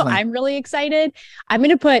I know Definitely. I'm really excited. I'm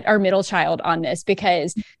going to put our middle child on this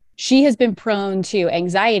because she has been prone to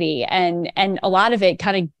anxiety and a lot of it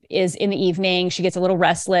kind of is in the evening. She gets a little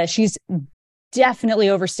restless. She's definitely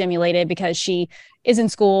overstimulated because she is in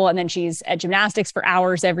school and then she's at gymnastics for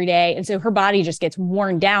hours every day. And so her body just gets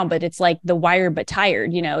worn down, but it's like the wired but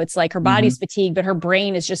tired, it's like her body's fatigued, but her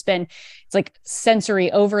brain has just been, it's like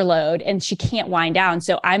sensory overload and she can't wind down.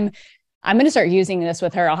 So I'm going to start using this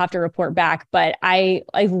with her. I'll have to report back, but I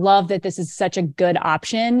love that this is such a good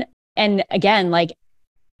option. And again, like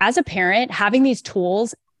as a parent, having these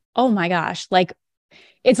tools, oh my gosh, like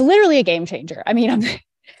it's literally a game changer. I mean,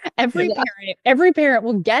 every parent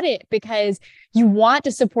will get it because you want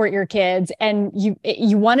to support your kids and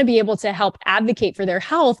you want to be able to help advocate for their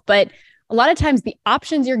health. But a lot of times the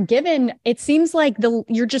options you're given, it seems like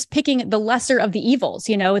you're just picking the lesser of the evils.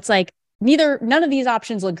 It's like none of these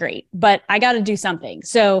options look great, but I got to do something.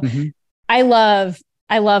 So I love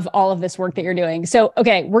all of this work that you're doing. So,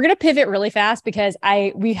 okay, we're going to pivot really fast because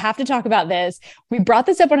we have to talk about this. We brought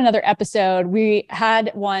this up on another episode. We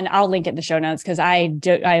had one, I'll link it in the show notes because I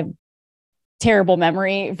have terrible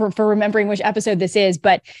memory for remembering which episode this is,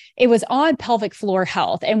 but it was on pelvic floor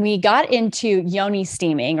health. And we got into yoni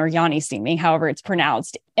steaming, however it's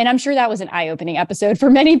pronounced. And I'm sure that was an eye-opening episode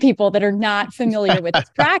for many people that are not familiar with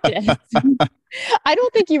this practice. I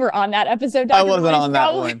don't think you were on that episode, Dr. I wasn't on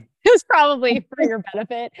that one. It was probably for your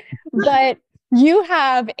benefit, but you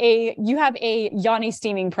have a yoni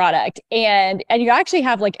steaming product and you actually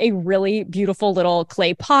have like a really beautiful little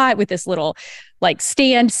clay pot with this little like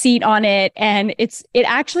stand seat on it. And it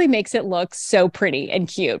actually makes it look so pretty and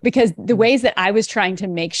cute because the ways that I was trying to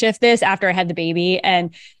makeshift this after I had the baby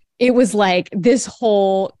and it was like this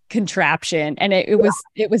whole contraption and it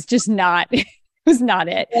was just not, it was not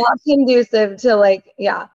it. Not conducive to like,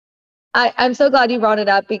 yeah. I'm so glad you brought it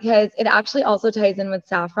up because it actually also ties in with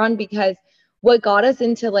Saffron because what got us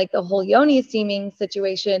into like the whole yoni steaming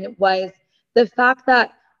situation was the fact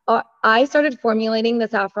that I started formulating the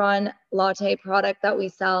Saffron latte product that we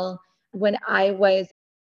sell when I was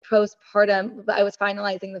postpartum. I was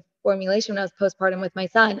finalizing the formulation when I was postpartum with my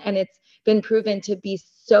son, and it's been proven to be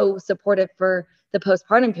so supportive for the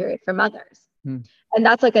postpartum period for mothers. And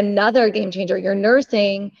that's like another game changer. You're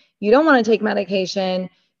nursing, you don't want to take medication.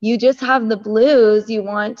 You just have the blues. You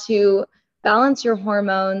want to balance your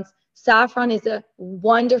hormones. Saffron is a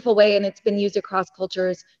wonderful way, and it's been used across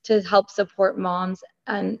cultures to help support moms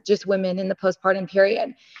and just women in the postpartum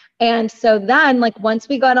period. And so then, like, once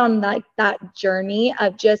we got on that journey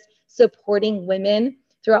of just supporting women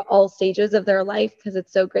throughout all stages of their life, because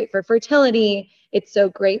it's so great for fertility, it's so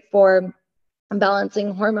great for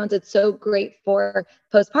balancing hormones, it's so great for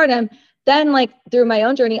postpartum. Then, like, through my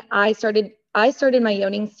own journey, I started my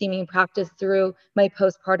yoni steaming practice through my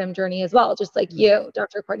postpartum journey as well, just like you,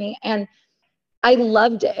 Dr. Courtney. And I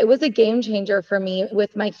loved it. It was a game changer for me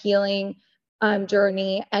with my healing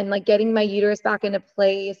journey and like getting my uterus back into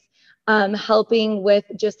place, helping with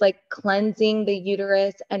just like cleansing the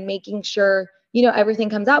uterus and making sure, everything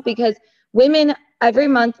comes out because women every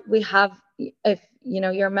month we have, if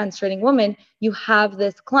you're a menstruating woman, you have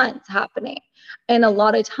this cleanse happening. And a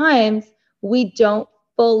lot of times we don't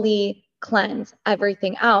fully cleanse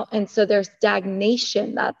everything out. And so there's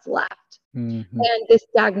stagnation that's left. And this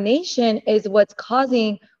stagnation is what's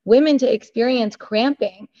causing women to experience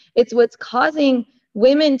cramping. It's what's causing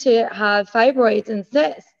women to have fibroids and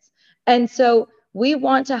cysts. And so we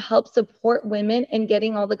want to help support women in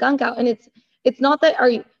getting all the gunk out. And it's not that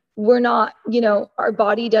our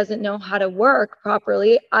body doesn't know how to work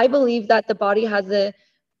properly. I believe that the body has a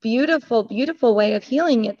beautiful, beautiful way of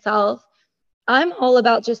healing itself. I'm all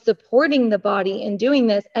about just supporting the body in doing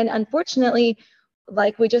this. And unfortunately,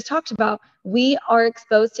 like we just talked about, we are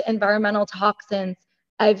exposed to environmental toxins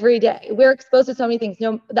every day. We're exposed to so many things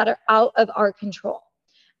that are out of our control.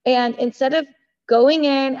 And instead of going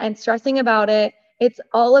in and stressing about it, it's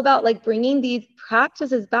all about like bringing these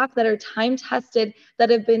practices back that are time tested,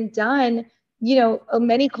 that have been done.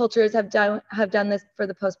 Many cultures have done this for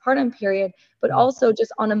the postpartum period, but also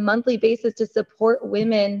just on a monthly basis to support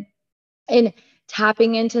women in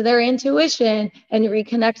tapping into their intuition and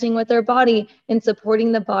reconnecting with their body and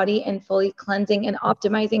supporting the body and fully cleansing and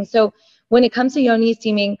optimizing. So when it comes to yoni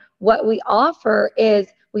steaming, what we offer is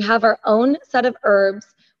we have our own set of herbs.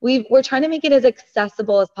 We're trying to make it as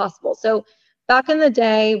accessible as possible. So back in the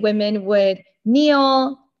day, women would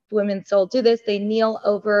kneel. Women still do this. They kneel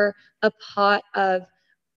over a pot of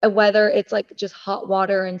whether it's like just hot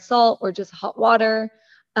water and salt or just hot water,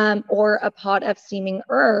 or a pot of steaming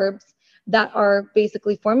herbs that are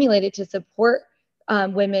basically formulated to support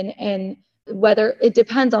women, and whether it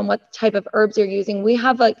depends on what type of herbs you're using. We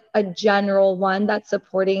have like a general one that's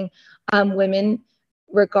supporting women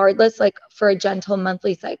regardless, like for a gentle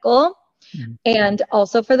monthly cycle. Mm-hmm. And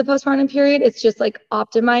also for the postpartum period, it's just like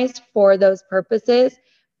optimized for those purposes.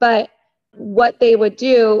 But what they would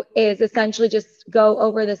do is essentially just go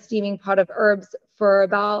over the steaming pot of herbs for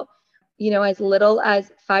about, as little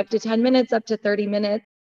as 5 to 10 minutes up to 30 minutes.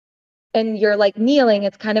 And you're like kneeling,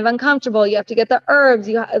 it's kind of uncomfortable. You have to get the herbs.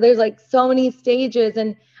 There's like so many stages.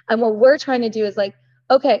 And what we're trying to do is like,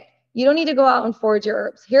 okay, you don't need to go out and forage your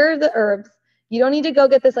herbs. Here are the herbs. You don't need to go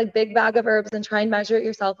get this like big bag of herbs and try and measure it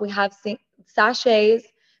yourself. We have sachets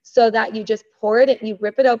so that you just pour it in, you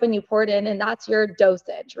rip it open, you pour it in, and that's your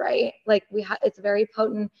dosage, right? Like it's very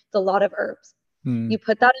potent. It's a lot of herbs. You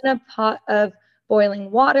put that in a pot of boiling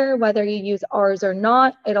water, whether you use ours or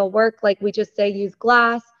not, it'll work. Like we just say use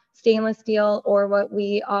glass, stainless steel, or what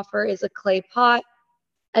we offer is a clay pot.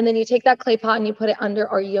 And then you take that clay pot and you put it under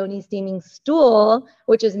our yoni steaming stool,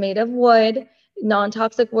 which is made of wood,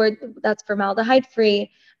 non-toxic wood that's formaldehyde free.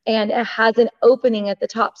 And it has an opening at the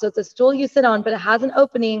top. So it's a stool you sit on, but it has an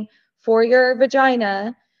opening for your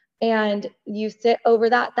vagina, and you sit over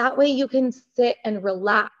that. That way you can sit and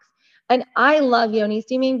relax. And I love yoni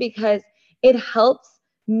steaming because it helps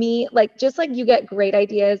me, like, just like you get great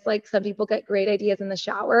ideas, like some people get great ideas in the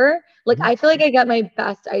shower. Like I feel like I get my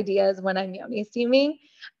best ideas when I'm yoni steaming.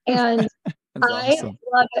 And I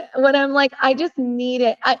love it when I'm like, I just need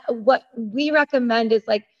it. What we recommend is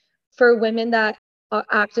like for women that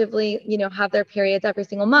actively, have their periods every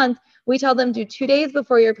single month, we tell them do 2 days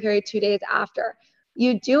before your period, 2 days after.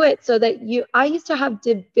 You do it so that I used to have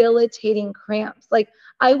debilitating cramps. Like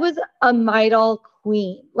I was a Midol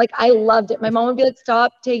queen. Like I loved it. My mom would be like,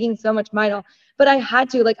 stop taking so much Midol. But I had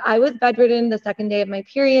to. Like I was bedridden the second day of my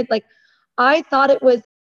period. Like I thought it was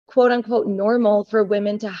quote unquote normal for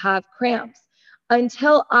women to have cramps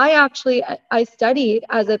until I studied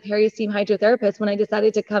as a peri-steam hydrotherapist when I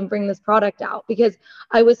decided to come bring this product out, because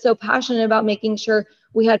I was so passionate about making sure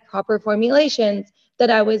we had proper formulations, that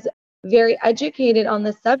I was very educated on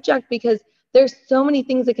the subject, because there's so many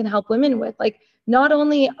things that can help women with. Like not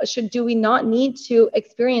only do we not need to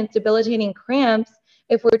experience debilitating cramps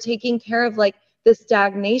if we're taking care of like the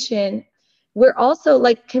stagnation, we're also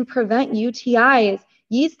like can prevent UTIs,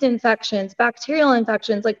 yeast infections, bacterial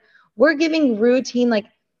infections. Like we're giving routine, like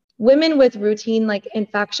women with routine like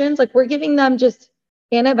infections, like we're giving them just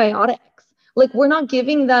antibiotics. Like we're not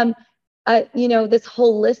giving them this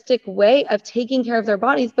holistic way of taking care of their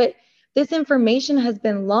bodies. But this information has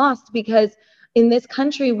been lost because in this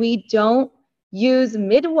country, we don't use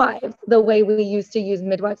midwives the way we used to use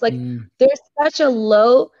midwives. Like there's such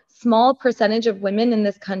a small percentage of women in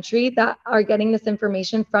this country that are getting this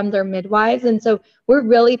information from their midwives. And so we're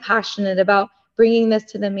really passionate about bringing this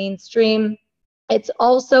to the mainstream. It's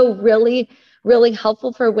also really, really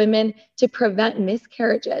helpful for women to prevent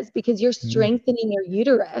miscarriages, because you're strengthening your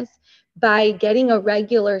uterus by getting a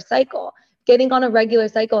regular cycle. Getting on a regular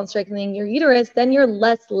cycle and strengthening your uterus, then you're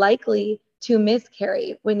less likely to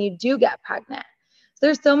miscarry when you do get pregnant. So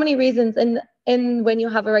there's so many reasons. And when you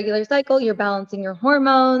have a regular cycle, you're balancing your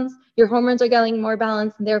hormones. Your hormones are getting more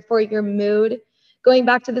balanced, and therefore your mood. Going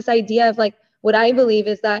back to this idea of like, what I believe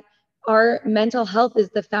is that our mental health is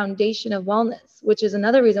the foundation of wellness, which is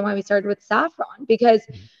another reason why we started with Saffron, because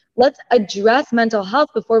let's address mental health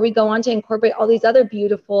before we go on to incorporate all these other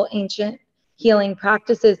beautiful ancient healing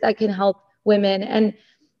practices that can help women.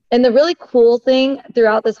 And the really cool thing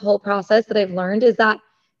throughout this whole process that I've learned is that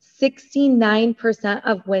 69%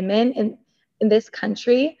 of women in this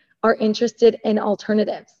country are interested in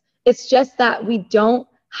alternatives. It's just that we don't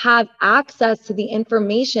have access to the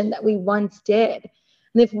information that we once did.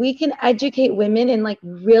 And if we can educate women in like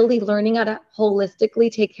really learning how to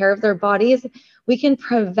holistically take care of their bodies, we can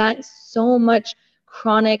prevent so much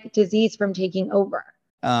chronic disease from taking over.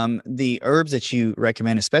 The herbs that you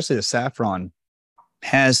recommend, especially the saffron,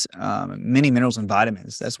 has many minerals and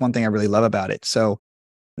vitamins. That's one thing I really love about it. So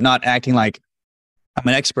not acting like I'm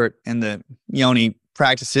an expert in the yoni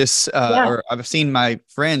practices, or I've seen my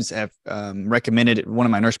friends have recommended it. One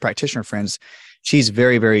of my nurse practitioner friends, she's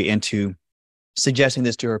very, very into suggesting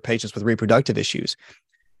this to her patients with reproductive issues.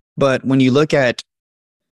 But when you look at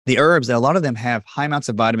the herbs, a lot of them have high amounts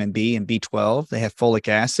of vitamin B and B12. They have folic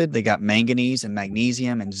acid. They got manganese and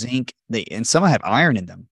magnesium and zinc. And some have iron in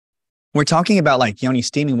them. We're talking about like yoni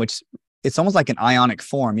steaming, which it's almost like an ionic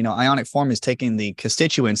form. Ionic form is taking the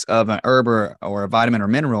constituents of an herb or a vitamin or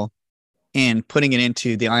mineral and putting it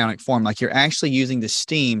into the ionic form. Like you're actually using the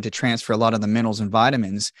steam to transfer a lot of the minerals and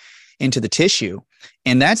vitamins into the tissue.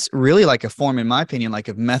 And that's really like a form, in my opinion, like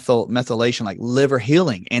of methylation, like liver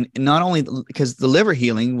healing. And not only because the liver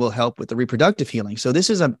healing will help with the reproductive healing. So this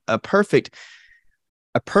is a perfect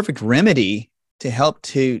remedy to help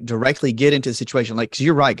to directly get into the situation. Like, 'cause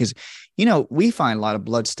you're right. Cause we find a lot of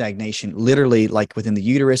blood stagnation, literally like within the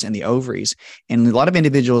uterus and the ovaries. And a lot of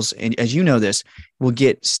individuals, and as you know this, will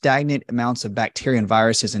get stagnant amounts of bacteria and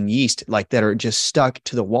viruses and yeast like that are just stuck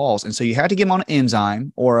to the walls. And so you have to get them on an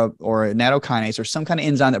enzyme or a nattokinase or some kind of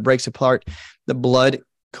enzyme that breaks apart the blood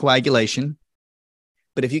coagulation.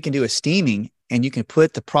 But if you can do a steaming and you can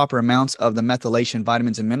put the proper amounts of the methylation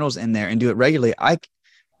vitamins and minerals in there and do it regularly,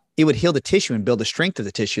 it would heal the tissue and build the strength of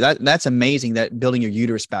the tissue. That's amazing, that building your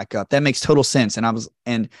uterus back up. That makes total sense.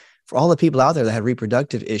 And for all the people out there that have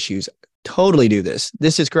reproductive issues, totally do this.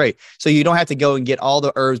 This is great. So you don't have to go and get all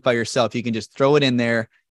the herbs by yourself. You can just throw it in there.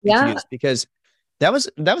 Yeah. Because that was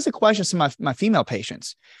a question to my female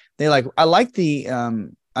patients. They like, I like the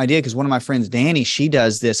idea because one of my friends, Danny, she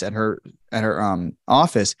does this at her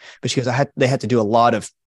office, but she goes, they had to do a lot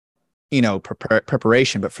of,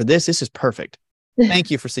 preparation. But for this is perfect.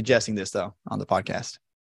 Thank you for suggesting this, though, on the podcast.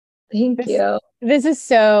 Thank you. This is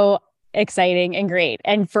so exciting and great.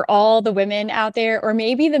 And for all the women out there, or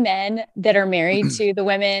maybe the men that are married to the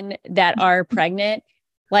women that are pregnant,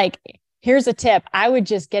 like, here's a tip. I would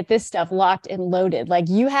just get this stuff locked and loaded. Like,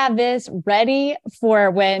 you have this ready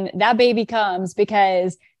for when that baby comes,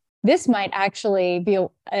 because this might actually be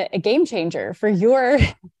a game changer for your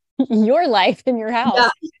life in your house. Yeah.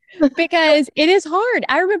 Because it is hard.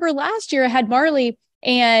 I remember last year I had Marley,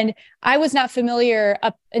 and I was not familiar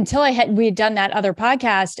up until we had done that other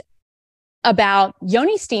podcast about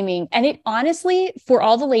yoni steaming. And it honestly, for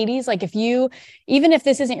all the ladies, like even if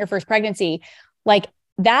this isn't your first pregnancy, like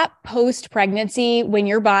that post-pregnancy, when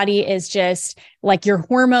your body is just like your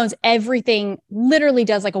hormones, everything literally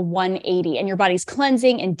does like a 180, and your body's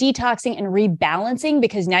cleansing and detoxing and rebalancing,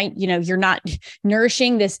 because now, you're not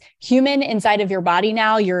nourishing this human inside of your body.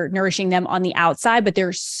 Now you're nourishing them on the outside, but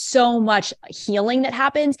there's so much healing that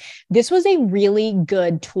happens. This was a really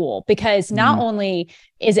good tool, because not only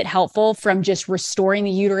is it helpful from just restoring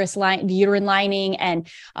the uterine lining and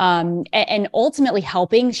ultimately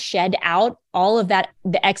helping shed out all of that,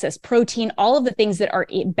 the excess protein, all of the things that are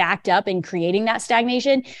backed up and creating that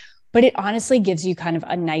stagnation, but it honestly gives you kind of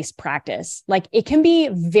a nice practice. Like, it can be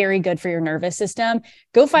very good for your nervous system.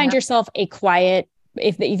 Go find yourself a quiet,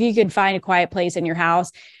 if you can find a quiet place in your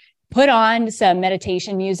house, put on some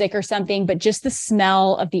meditation music or something, but just the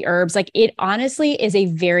smell of the herbs, like, it honestly is a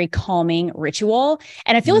very calming ritual.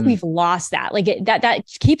 And I feel like we've lost that. Like, that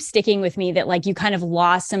keeps sticking with me, that like you kind of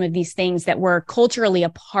lost some of these things that were culturally a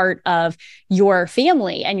part of your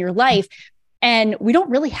family and your life. And we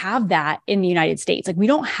don't really have that in the United States. Like, we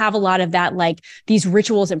don't have a lot of that, like these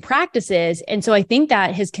rituals and practices. And so I think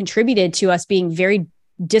that has contributed to us being very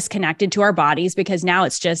disconnected to our bodies, because now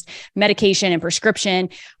it's just medication and prescription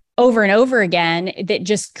over and over again that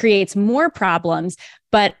just creates more problems.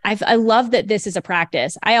 But I love that this is a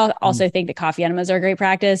practice. I also think that coffee enemas are a great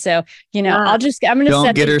practice. So, I'm going to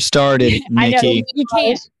don't get her started, Nikki. I know you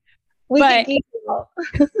can't,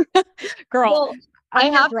 girl. Well, I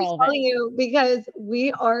have to tell you, because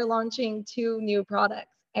we are launching 2 new products,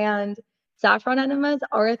 and saffron enemas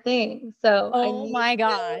are a thing. So, my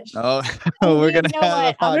gosh. Oh, we're going to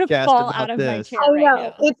have a podcast about this. I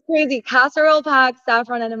know. It's crazy. Casserole packs,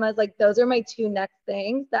 saffron enemas, like those are my 2 next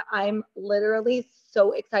things that I'm literally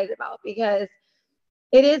so excited about, because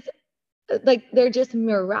it is like, they're just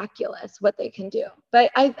miraculous what they can do. But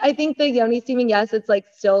I think the yoni steaming, yes, it's like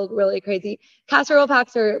still really crazy. Casserole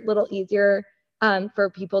packs are a little easier for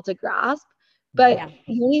people to grasp, but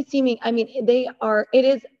yoni steaming, I mean, it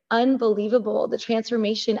is unbelievable, the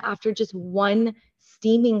transformation after just one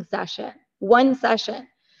steaming session. We've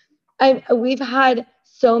had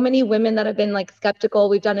so many women that have been like skeptical.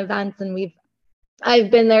 We've done events, and I've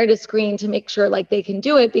been there to screen to make sure like they can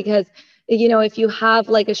do it, because if you have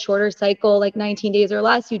like a shorter cycle, like 19 days or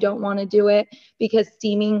less, you don't want to do it, because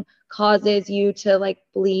steaming causes you to like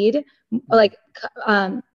bleed, like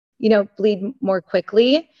bleed more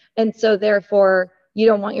quickly, and so therefore you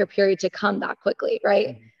don't want your period to come that quickly,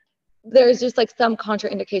 right? There's just like some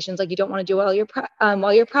contraindications, like you don't want to do it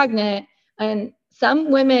while you're pregnant. And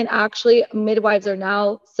some women, actually, midwives are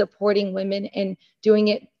now supporting women in doing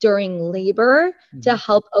it during labor to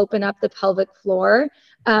help open up the pelvic floor,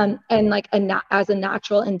 and like as a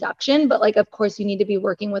natural induction. But like, of course, you need to be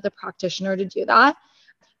working with a practitioner to do that.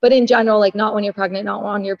 But in general, like not when you're pregnant, not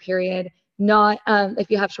on your period, not if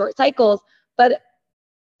you have short cycles,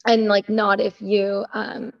 and like not if you,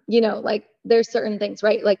 like there's certain things,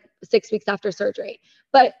 right? Like 6 weeks after surgery.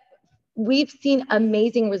 But we've seen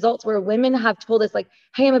amazing results where women have told us like,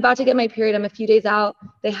 hey, I'm about to get my period. I'm a few days out.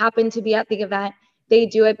 They happen to be at the event. They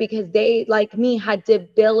do it because they, like me, had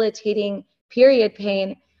debilitating period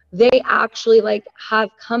pain. They actually like have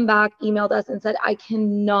come back, emailed us and said, I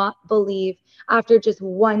cannot believe after just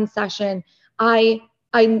one session, I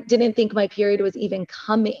didn't think my period was even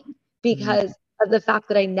coming because of the fact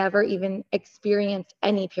that I never even experienced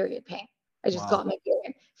any period pain. I just got my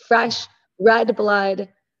period. Fresh, red blood.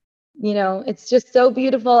 You know, it's just so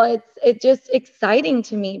beautiful. It's just exciting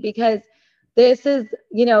to me because this is,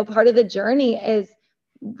 you know, part of the journey is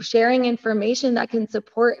sharing information that can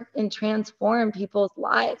support and transform people's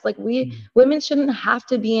lives. Like women shouldn't have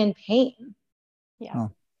to be in pain. Yeah.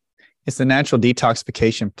 Oh. It's the natural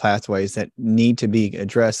detoxification pathways that need to be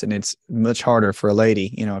addressed. And it's much harder for a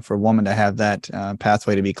lady, you know, for a woman to have that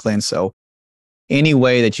pathway to be cleansed. So any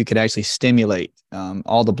way that you could actually stimulate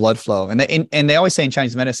all the blood flow. And they always say in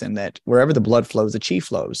Chinese medicine that wherever the blood flows, the qi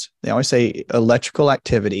flows. They always say electrical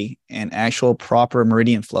activity and actual proper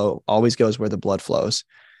meridian flow always goes where the blood flows.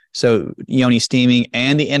 So yoni steaming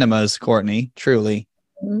and the enemas, Courtney, truly,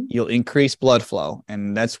 you'll increase blood flow.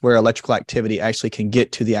 And that's where electrical activity actually can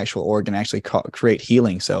get to the actual organ, actually create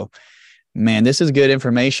healing. So, man, this is good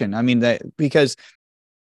information. I mean, that because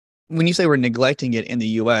when you say we're neglecting it in the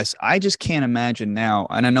US, I just can't imagine now.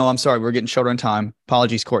 And I know, I'm sorry, we're getting short on time.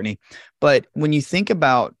 Apologies, Courtney. But when you think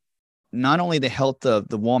about not only the health of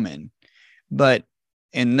the woman, but,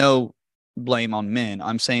 and no blame on men,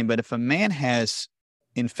 I'm saying, but if a man has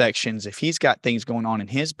infections, if he's got things going on in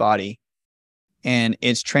his body and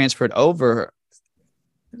it's transferred over,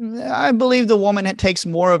 I believe the woman takes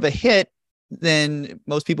more of a hit than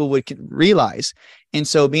most people would realize. And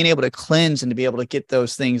so being able to cleanse and to be able to get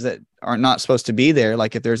those things that are not supposed to be there,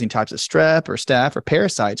 like if there's any types of strep or staph or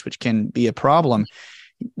parasites, which can be a problem,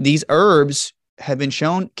 these herbs have been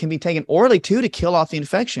shown can be taken orally too to kill off the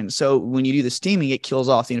infection. So when you do the steaming, it kills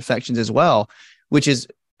off the infections as well, which is,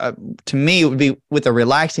 to me, it would be with a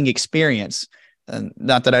relaxing experience.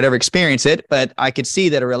 Not that I'd ever experience it, but I could see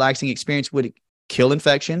that a relaxing experience would kill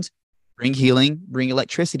infections, bring healing, bring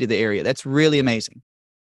electricity to the area. That's really amazing.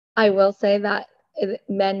 I will say that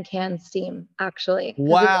men can steam, actually.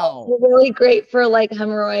 Wow. It's really great for like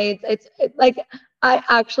hemorrhoids. It's like,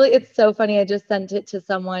 it's so funny. I just sent it to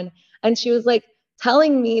someone and she was like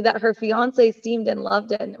telling me that her fiance steamed and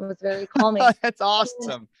loved it. And it was very calming. That's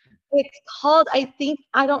awesome. It's called, I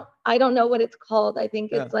don't know what it's called. I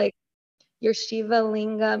think it's like your Shiva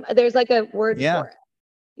Lingam. There's like a word for it.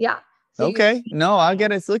 Yeah. So okay. No, I got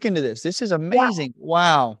to look into this. This is amazing. Yeah.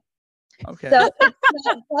 Wow. Okay. So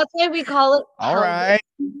that's why we call it. All right.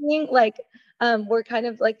 Steaming. Like, we're kind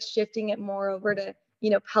of like shifting it more over to,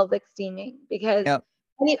 pelvic steaming because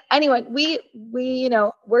anyway, we,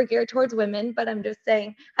 we're geared towards women, but I'm just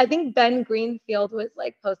saying, I think Ben Greenfield was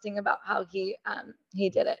like posting about how he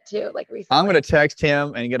did it too, like recently. I'm going to text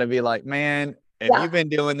him and going to be like, man, have you been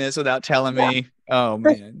doing this without telling me? Oh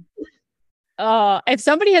man. If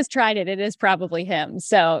somebody has tried it, it is probably him.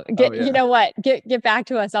 So you know what? Get back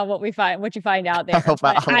to us on what you find out there. I'll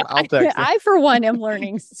text I for one am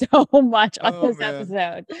learning so much on this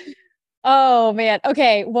episode. Oh man.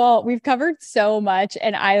 Okay. Well, we've covered so much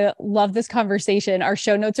and I love this conversation. Our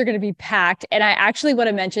show notes are going to be packed. And I actually want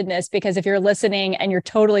to mention this because if you're listening and you're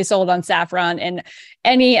totally sold on Saffron and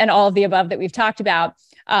any and all of the above that we've talked about,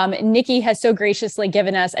 Nikki has so graciously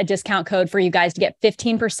given us a discount code for you guys to get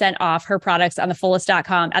 15% off her products on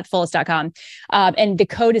thefullest.com at thefullest.com. And the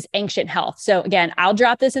code is Ancient Health. So again, I'll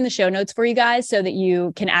drop this in the show notes for you guys so that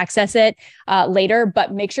you can access it later,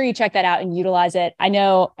 but make sure you check that out and utilize it.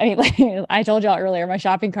 Like I told y'all earlier, my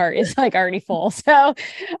shopping cart is like already full. So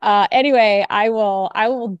anyway, I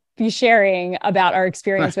will be sharing about our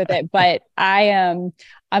experience with it, but I'm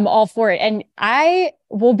all for it. And I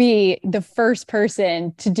will be the first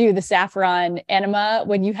person to do the saffron enema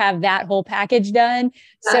when you have that whole package done.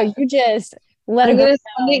 So you just let I'm it go.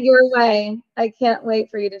 Send it your way. I can't wait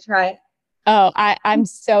for you to try it. Oh, I'm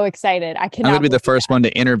so excited. I cannot. I'm going to be the first one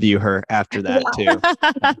to interview her after that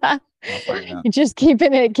too. Just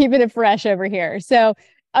keeping it fresh over here. So,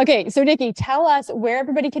 okay. So Nikki, tell us where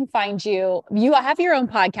everybody can find you. You have your own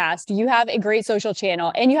podcast, you have a great social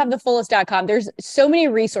channel, and you have thefullest.com. There's so many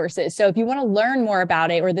resources. So if you want to learn more about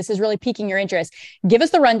it, or this is really piquing your interest, give us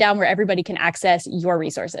the rundown where everybody can access your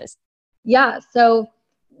resources. Yeah. So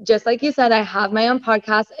just like you said, I have my own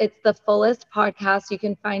podcast. It's The Fullest Podcast. You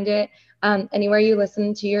can find it anywhere you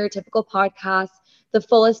listen to your typical podcast.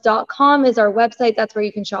 Thefullest.com is our website. That's where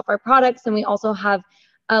you can shop our products. And we also have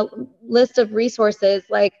a list of resources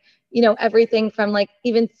like, everything from like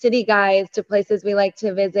even city guides to places we like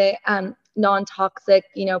to visit. non-toxic,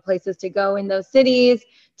 places to go in those cities,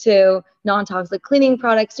 to non-toxic cleaning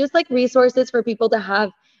products, just like resources for people to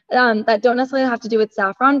have that don't necessarily have to do with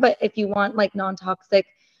Saffron, but if you want like non-toxic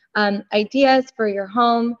ideas for your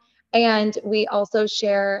home. And we also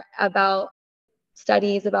share about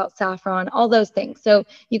studies about Saffron, all those things. So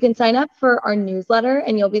you can sign up for our newsletter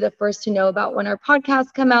and you'll be the first to know about when our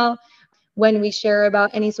podcasts come out, when we share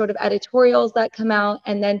about any sort of editorials that come out.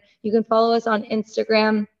 And then you can follow us on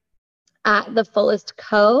Instagram at The Fullest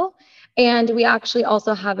Co. And we actually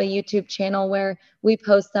also have a YouTube channel where we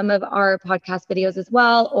post some of our podcast videos as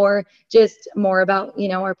well, or just more about,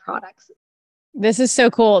 our products. This is so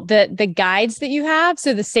cool. The guides that you have,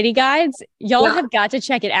 so the city guides, y'all have got to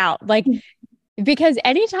check it out. Like, because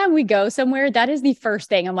anytime we go somewhere, that is the first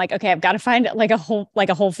thing. I'm like, okay, I've got to find like a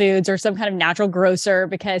Whole Foods or some kind of natural grocer,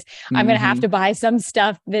 because I'm going to have to buy some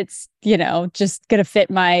stuff that's, just going to fit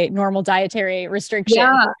my normal dietary restriction.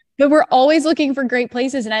 Yeah. But we're always looking for great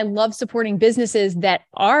places. And I love supporting businesses that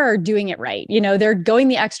are doing it right. They're going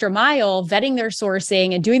the extra mile, vetting their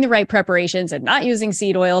sourcing and doing the right preparations and not using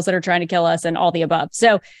seed oils that are trying to kill us and all the above.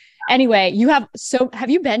 So anyway, have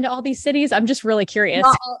you been to all these cities? I'm just really curious.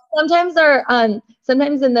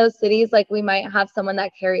 Sometimes in those cities, like we might have someone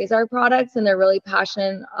that carries our products and they're really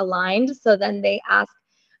passion aligned. So then they ask,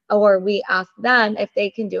 or we ask them if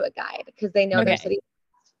they can do a guide because they know their city.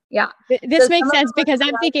 Yeah. This makes sense because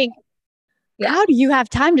I'm thinking, how do you have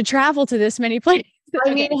time to travel to this many places?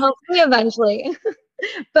 I mean, hopefully eventually.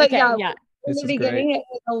 But in the beginning, it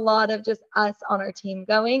was a lot of just us on our team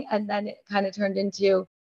going. And then it kind of turned into,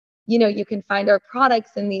 you can find our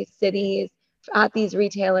products in these cities at these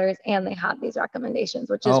retailers and they have these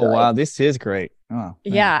recommendations, which is really wow, this is great. Oh,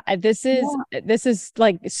 yeah, this is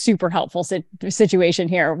like super helpful situation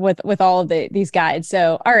here with all of these guides.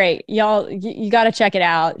 So all right, y'all, you got to check it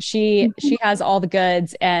out. She has all the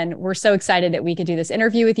goods, and we're so excited that we could do this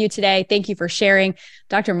interview with you today. Thank you for sharing.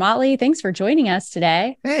 Dr. Motley, thanks for joining us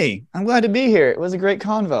today. Hey, I'm glad to be here. It was a great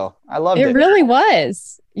convo. I loved it. It really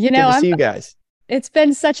was. Good to see you guys. It's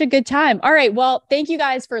been such a good time. All right. Well, thank you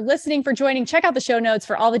guys for listening, for joining. Check out the show notes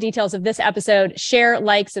for all the details of this episode. Share,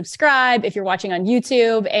 like, subscribe if you're watching on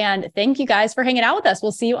YouTube. And thank you guys for hanging out with us.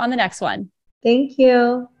 We'll see you on the next one. Thank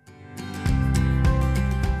you.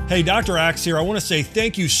 Hey, Dr. Axe here. I want to say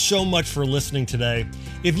thank you so much for listening today.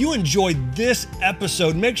 If you enjoyed this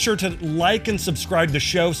episode, make sure to like and subscribe to the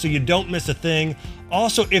show so you don't miss a thing.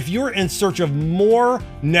 Also, if you're in search of more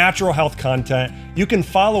natural health content, you can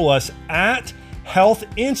follow us at Health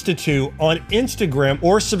Institute on Instagram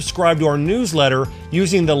or subscribe to our newsletter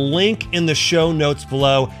using the link in the show notes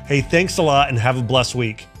below. Hey, thanks a lot and have a blessed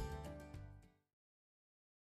week.